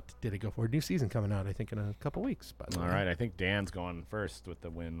 What did it go for? New season coming out, I think, in a couple weeks. By the All way. right, I think Dan's going first with the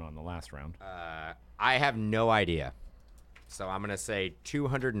win on the last round. I have no idea. So I'm going to say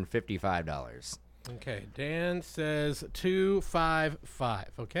 $255. Okay, Dan says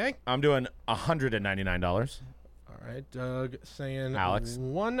 255. Okay. I'm doing $199. All right, Doug saying Alex.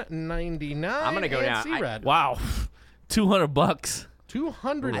 199. I'm gonna go down. C-Red. Wow. $200.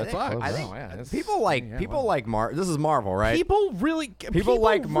 $200 I think- bucks. I think yeah, that's- people like This is Marvel, right? People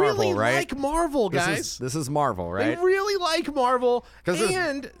like Marvel, really right? like Marvel, This guys. is this is Marvel, right? They really like Marvel, 'Cause there's-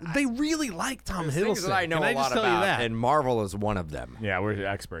 and they really like Tom There's Hiddleston. things that I know Can a I just lot tell about, you that? and Marvel is one of them. Yeah, we're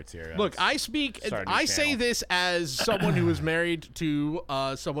experts here. Look, I speak. Start a new I say channel. this as someone who is married to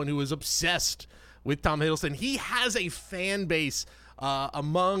someone who is obsessed with Tom Hiddleston. He has a fan base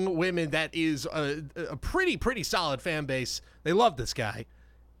among women that is a pretty solid fan base. They love this guy.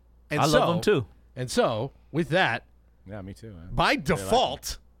 And I love him too. And so, with that, Yeah, me too. Man. by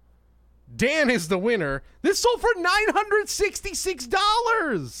default, Dan is the winner. This sold for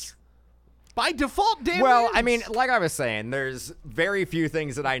 $966. By default, Dan Well, wins. I mean, like I was saying, there's very few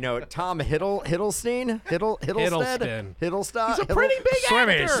things that I know. Tom Hiddleston. Hiddleston. Hiddleston. He's a pretty big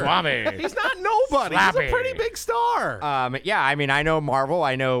Swimmy, actor. swammy. He's not nobody. He's Slappy. a pretty big star. Yeah, I mean, I know Marvel.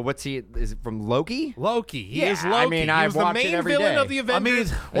 I know is it from Loki? Loki. He Yeah, is Loki. I mean, he I was the watch it main every villain day. of the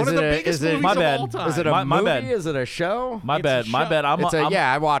Avengers. I mean, one of the biggest movies my of bad. all time. Is it a My movie? bad. Is it a show? My It's bad. a My show. bad. I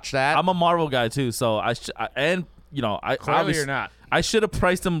watched that. I'm a Marvel guy too, so I Clearly obviously- you're not. I should have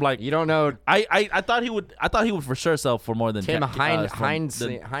priced him like you don't know I thought he would for sure sell for more than Tim Travis Travis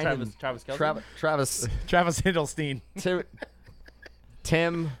Kelce. Travis Travis Hiddleston.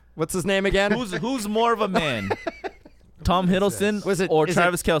 Tim. What's his name again? Who's more of a man? Tom Hiddleston Was it- or is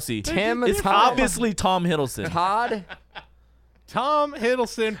Travis it Kelce? Tim? It's Todd? obviously Tom Hiddleston. Todd? Tom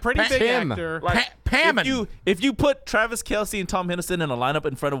Hiddleston, pretty big Tim. actor. Pammon. If you put Travis Kelce and Tom Hiddleston in a lineup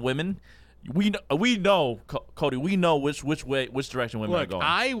in front of women, we know Cody. We know which direction women are Look,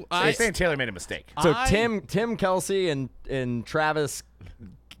 going. I'm saying Taylor made a mistake. So Tim Kelsey and Travis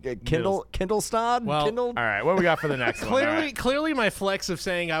Kindlestad? Well, Kindle? All right, what we got for the next one? All right. Clearly, my flex of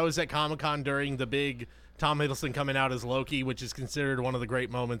saying I was at Comic-Con during the big Tom Hiddleston coming out as Loki, which is considered one of the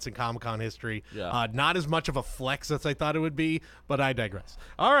great moments in Comic-Con history. Yeah. Not as much of a flex as I thought it would be, but I digress.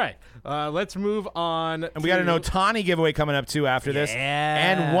 All right, let's move on. And we got an Otani giveaway coming up too after this. Yeah.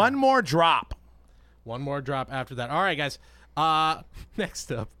 And one more drop. One more drop after that. All right, guys.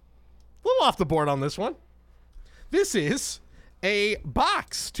 Next up, a little off the board on this one. This is a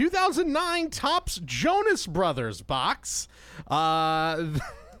box, 2009 Topps Jonas Brothers box.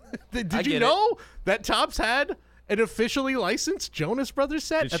 Did you get know that Topps had an officially licensed Jonas Brothers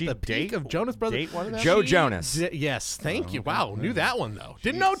set Did at she the peak date- of Jonas Brothers? date one of them? Joe Jonas. Yes, thank you. Wow, knew that one though.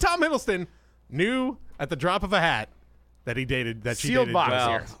 Didn't know Tom Hiddleston knew at the drop of a hat that he dated that she Sealed dated box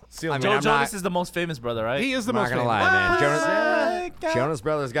Jonas. here. Sealed I mean, Joe I'm Jonas not- is the most famous brother, right? He is the I'm not most gonna famous. lie, man. What? Jonas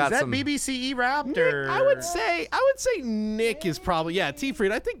Brothers got Is that some. BBC Wrapped or? I would say Nick is probably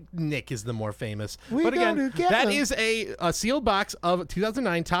T-Freed. I think Nick is the more famous. We but go again, together. that is a sealed box of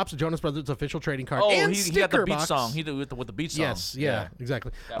 2009 Topps Jonas Brothers official trading card. Oh, and he got the sticker beach box. song. He did with the beach song. Yes, yeah,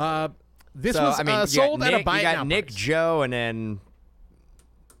 exactly. This So, was I mean, you got sold at a Nick, buy you it got now Nick, price. Joe, and then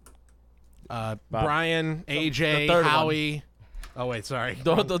Brian, AJ, the third one. Howie. Oh wait, sorry.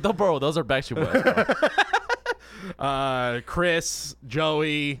 Bro, those are Backstreet Boys. Bro. Chris,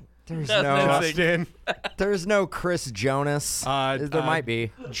 Joey, There's That's no, insane. Justin, there's no Chris Jonas. There might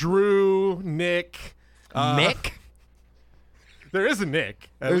be. Drew, Nick. Mick? There is a Nick.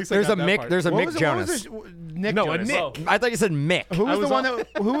 At least I There's got a that Mick. part. There's a What Mick was it- Jonas. what was it? Nick No, Jonas. a Nick. Oh. I thought you said Mick. Who was was the one that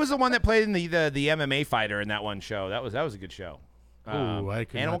Who was the one that played in the MMA fighter in that one show? That was a good show. I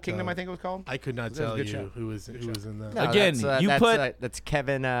could Animal not Kingdom, tell. I think it was called. I could not That was a tell good you show. who was in that. No, Again, that's, you that's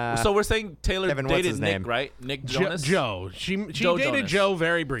Kevin. So we're saying Taylor Kevin, what's dated his Nick, name? right? Nick Jonas. Joe. She Joe dated Jonas. Joe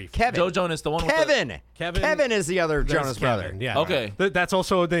very brief. Kevin. Joe Jonas, the one with Kevin. Kevin. Kevin is the other That's Jonas brother. Kevin, yeah. Okay. That's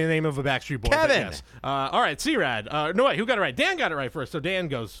also the name of a Backstreet Boy. but Kevin. Yes. All right, C-Rad. No, wait, who got it right? Dan got it right first, so Dan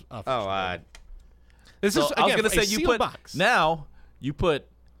goes first. This So is, I was again, gonna say a you sealed put box. now you put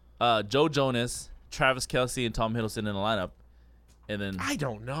Joe Jonas, Travis Kelce, and Tom Hiddleston in the lineup, and then I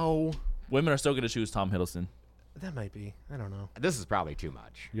don't know. women are still gonna choose Tom Hiddleston. That might be. I don't know. This is probably too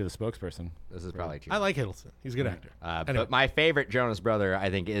much. You're the spokesperson. This is probably too I much. like Hiddleston. He's a good actor. Anyway. But my favorite Jonas brother, I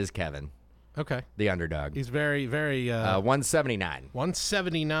think, is Kevin, Okay. the underdog. He's very, very. 179.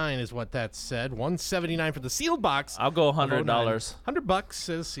 179 is what that said. 179 for the sealed box. I'll go $100. $100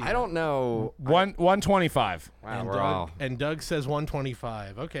 says C-Rad. I don't know. 125. Wow, And we're Doug, all. and Doug says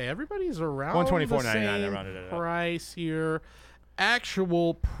 125. Okay, everybody's around 124.99, the I same rounded it up. price here.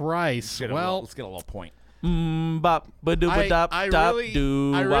 Actual price. Well, let's get a little point. Bop, ba-doo-ba-dop, I dop, really,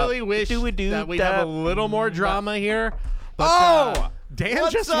 doo, I wop, really wish doo-a-doo, that we have a dop, little more drama here. But, Oh! Dan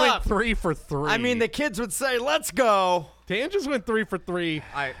What's just up? went 3 for 3. I mean, the kids would say, "Let's go." Dan just went 3 for 3.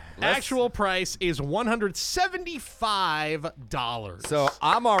 Let's- Actual price is $175. So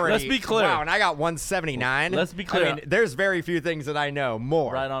I'm already. Let's be clear. Wow, and I got 179. Let's be clear. I mean, there's very few things that I know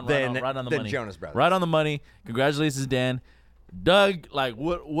more right on than the than money. Jonas Brothers. Right on the money. Congratulations, Dan. Doug, like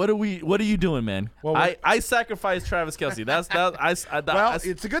what are you doing, man? Well, I sacrificed Travis Kelce. Well,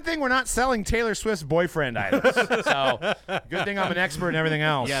 it's a good thing we're not selling Taylor Swift's boyfriend items. So, good thing I'm an expert in everything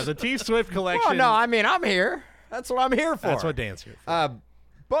else. yeah, the T Swift collection. Oh no, I mean I'm here. That's what I'm here for. That's what Dan's here for.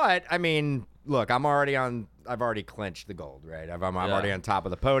 But I mean, look, I've already clinched the gold, right? I'm already on top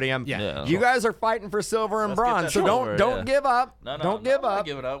of the podium. Yeah. You guys are fighting for silver and Let's get bronze, that so silver, don't yeah. give up. don't give up.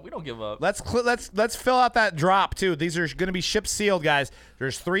 Give it up. We don't give up. Let's fill out that drop too. These are going to be ship sealed, guys.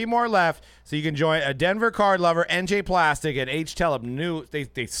 There's 3 more left, so you can join a Denver card lover, NJ Plastic, and H Telep. New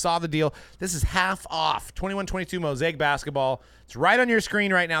they saw the deal. This is half off. 21-22 Mosaic basketball. It's right on your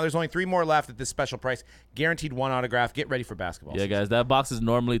screen right now. There's only 3 more left at this special price. Guaranteed 1 autograph. Get ready for basketball. Yeah, season. guys, that box is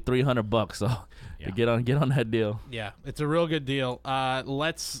normally $300, so get on that deal. Yeah, it's a real good deal.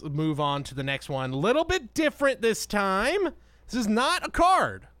 Let's move on to the next one. A little bit different this time. This is not a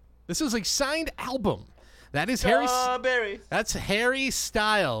card. This is a signed album. That is That's Harry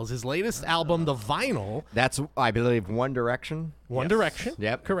Styles, his latest album, The Vinyl. That's, I believe, One Direction. One Direction.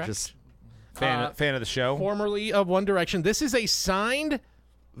 Yep. Correct. Just Fan of the show. Formerly of One Direction. This is a signed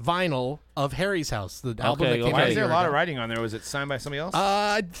vinyl of Harry's House, the album that came okay. Why out is there a year lot ago. of writing on there? Was it signed by somebody else?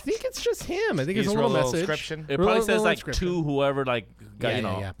 I think it's just him. I think You it's a just little wrote a little message. inscription? It probably Little says like inscription. to whoever like got Yeah, you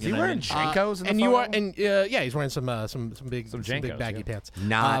know. yeah, yeah. Is he you know wearing what I mean? Jankos in the And you photo? are, and yeah, he's wearing some big Jankos, baggy yeah. pants.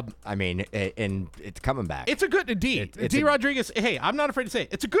 not. I mean, and it's coming back. It's a good D. it's D. a- Rodriguez. Hey, I'm not afraid to say it.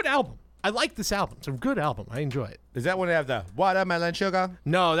 It's a good album. I like this album. It's a good album. I enjoy it. Is that when they have the watermelon sugar?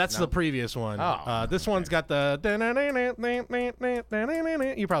 No, that's the previous one. Oh, This one's got the. You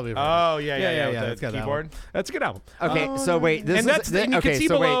probably have heard Oh, it. yeah, with That's the got that keyboard. one. That's a good album. Okay, so wait, this and is that's- and you can okay. see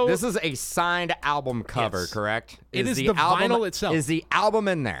So below- wait, this is a signed album cover, Yes. correct? It is the vinyl itself. Is the album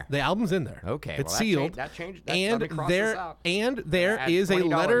in there? The album's in there. Okay, it's well, sealed. that changed. Let And me cross there this out. there Add is a $20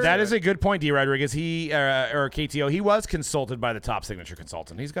 letter. That is a good point, D. Rodriguez. He or KTO. He was consulted by the top signature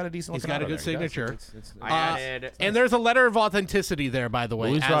consultant. He's got a decent. He's looking got a auto good there. He does. signature. It's- I added. And there's a letter of authenticity there, by the way.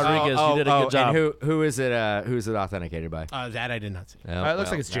 Luis as- Rodriguez, you did a good job. And who is it? Who's it authenticated by? that I did not see. Oh, it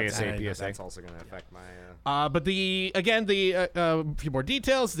looks like it's that's- JSA, PSA. That's also going to affect my. But the few more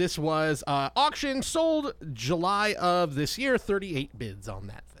details. This was auction sold July of this year. 38 bids on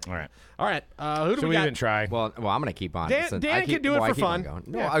that thing. All right. All right. Who do So we we got? even try. Well, I'm going to keep on. Dan- since Dan I can keep, do it well, I for keep fun. on going.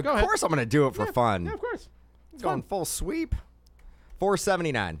 No, Yeah, of go ahead. course I'm going to do it for fun. Yeah, of course. It's going full sweep.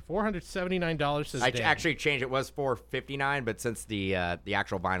 $479. $479 says I Dan. actually changed. It was $459, but since the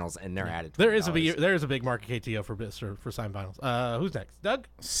actual vinyls in there added, There is $20. a big market KTO for signed vinyls. Who's next? Doug.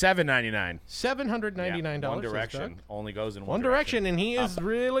 $7.99. $799. One says Direction Doug. only goes in One Direction, and he is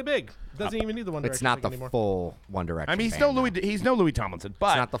really big. doesn't even need the One Direction. It's not thing the anymore. full One Direction. I mean, he's band, still though. Louis. He's no Louis Tomlinson,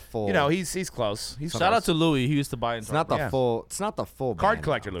 but not the full- You know, he's close. He's Shout out to Louis. He used to buy. It's not the full. It's not the full Card band,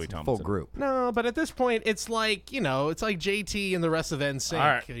 collector though. Louis It's the Tomlinson. Full group. No, but at this point, it's like it's like JT and the rest of NSYNC. All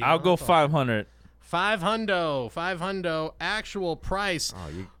right, you I'll know? go 500. 500 actual price. Oh,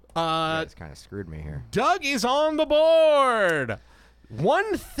 you guys kind of screwed me here. Doug is on the board.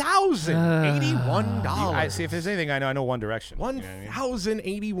 $1,081. I see. If there's anything I know One Direction. You know what I mean?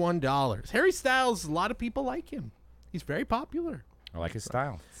 $1,081. Harry Styles, a lot of people like him. He's very popular. I like his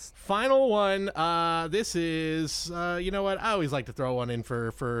style. Final one. This is, you know what? I always like to throw one in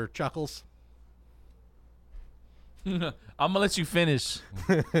for chuckles. I'm gonna let you finish.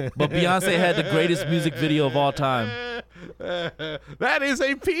 But Beyonce had the greatest music video of all time. That is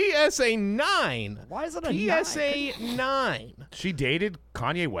a PSA 9. Why is it a PSA 9? She dated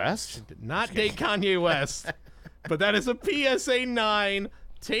Kanye West. Did not date Kanye West, but that is a PSA 9.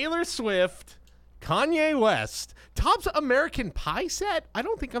 Taylor Swift, Kanye West. Topps American Pie set? I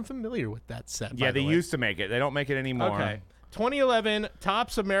don't think I'm familiar with that set. Yeah, by the they way. used to make it. They don't make it anymore. Okay. 2011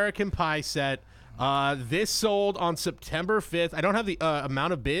 Topps American Pie set. This sold on September 5th. I don't have the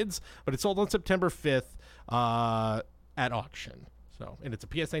amount of bids, but it sold on September 5th at auction. So, and it's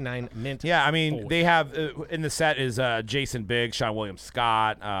a PSA 9 mint. Yeah, I mean, forward. they have in the set is Jason Biggs, Sean William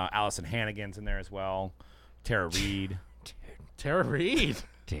Scott, Allison Hannigan's in there as well, Tara Reid. Tara Reid.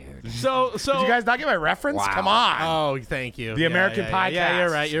 Dude. So Did you guys not get my reference? Wow. Come on. Oh, thank you. The American Pie Yeah, you're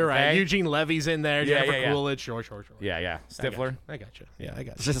cast, right. You're right. okay? Eugene Levy's in there. Yeah, Jennifer yeah, yeah. Coolidge. Sure. Yeah. Stifler. I got you. Yeah, I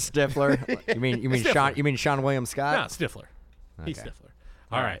got you. Just Stifler. You mean Stifler. Sean William No, Scott? Stifler. He's Okay. Stifler.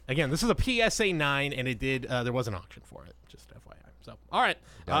 All right. Again, this is a PSA 9, and it did. There was an auction for it. Just FYI. So, all right.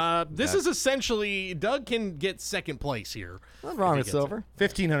 This is essentially Doug can get second place here. Nothing wrong If with he gets silver.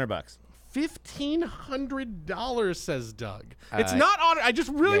 $1,500. $1,500, says Doug. It's not on. I just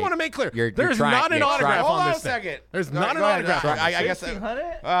really yeah, want to make clear. you're There's trying- not an you're autograph trying- on Hold on this a thing. second. There's Go not ahead, an autograph. go on ahead. this I guess thing.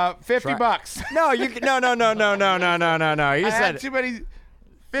 $50. No, you no. You I said had too many.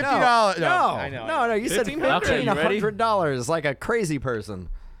 $50. No, I know. no. You said $1,500. Okay, you ready? $1,500 like a crazy person.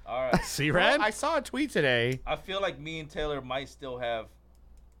 All right. See, Well, Red? I saw a tweet today. I feel like me and Taylor might still have.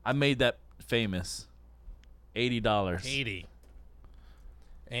 I made that famous. $80. 80.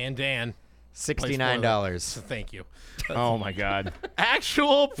 And Dan. $69. Thank you. Oh my God.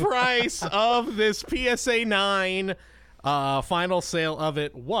 Actual price of this PSA 9 final sale of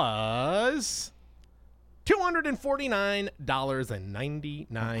it was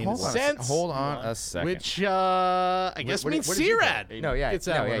 $249.99. Hold on a second. Which I guess what means did you C-Rad. put? No, yeah, Gets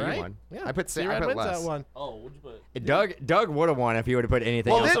that one, you right? won. Yeah. I put C-Rad wins less. that one. Oh, what'd you put? Doug would have won if he would have put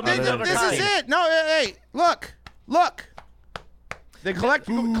anything Well, else. this, other than this the is copy. it. No, hey, look. The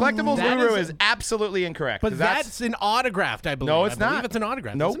collectibles That guru is- is absolutely incorrect. But 'cause that's an autographed, I believe. no, it's I believe not. it's an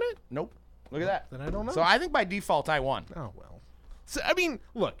autograph, Nope. isn't it? Nope. Look at that. Then I don't know. So I think by default I won. Oh, well. So, I mean,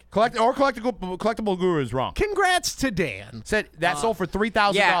 look. Collectible guru is wrong. Congrats to Dan. Said that sold for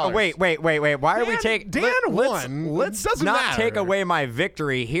 $3,000. Yeah, wait. Why are we taking? Dan let's won. Let's Doesn't not matter. take away my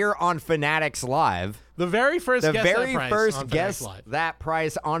victory here on Fanatics Live. The very first The guess very that price first on guess Fanatics Live. that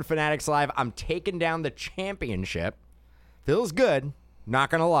price on Fanatics Live. I'm taking down the championship. Feels good. Not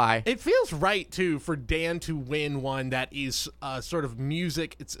gonna lie. It feels right too for Dan to win one that is sort of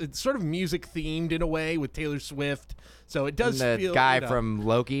music. It's sort of music themed in a way with Taylor Swift. So it does And the feel guy you know, from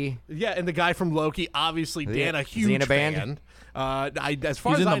Loki. yeah, and the guy from Loki. Obviously, Dan a is he huge in a band? fan. As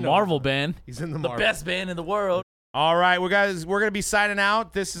far He's as in I the know, Marvel band. He's in the The Marvel. best band in the world. All right, we're going to be signing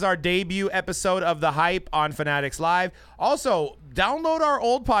out. This is our debut episode of The Hype on Fanatics Live. Also, download our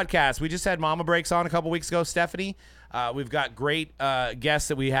old podcast. We just had Mama Breaks on a couple weeks ago, Stephanie. We've got great guests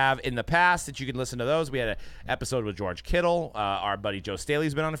that we have in the past that you can listen to those. We had an episode with George Kittle. Our buddy Joe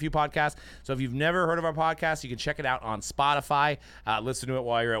Staley's been on a few podcasts. So if you've never heard of our podcast, you can check it out on Spotify. Listen to it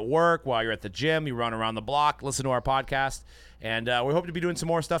while you're at work, while you're at the gym, you run around the block, listen to our podcast. And we hope to be doing some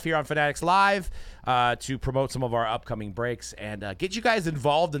more stuff here on Fanatics Live to promote some of our upcoming breaks and get you guys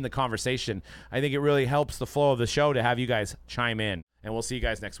involved in the conversation. I think it really helps the flow of the show to have you guys chime in. And we'll see you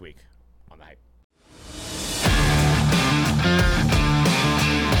guys next week.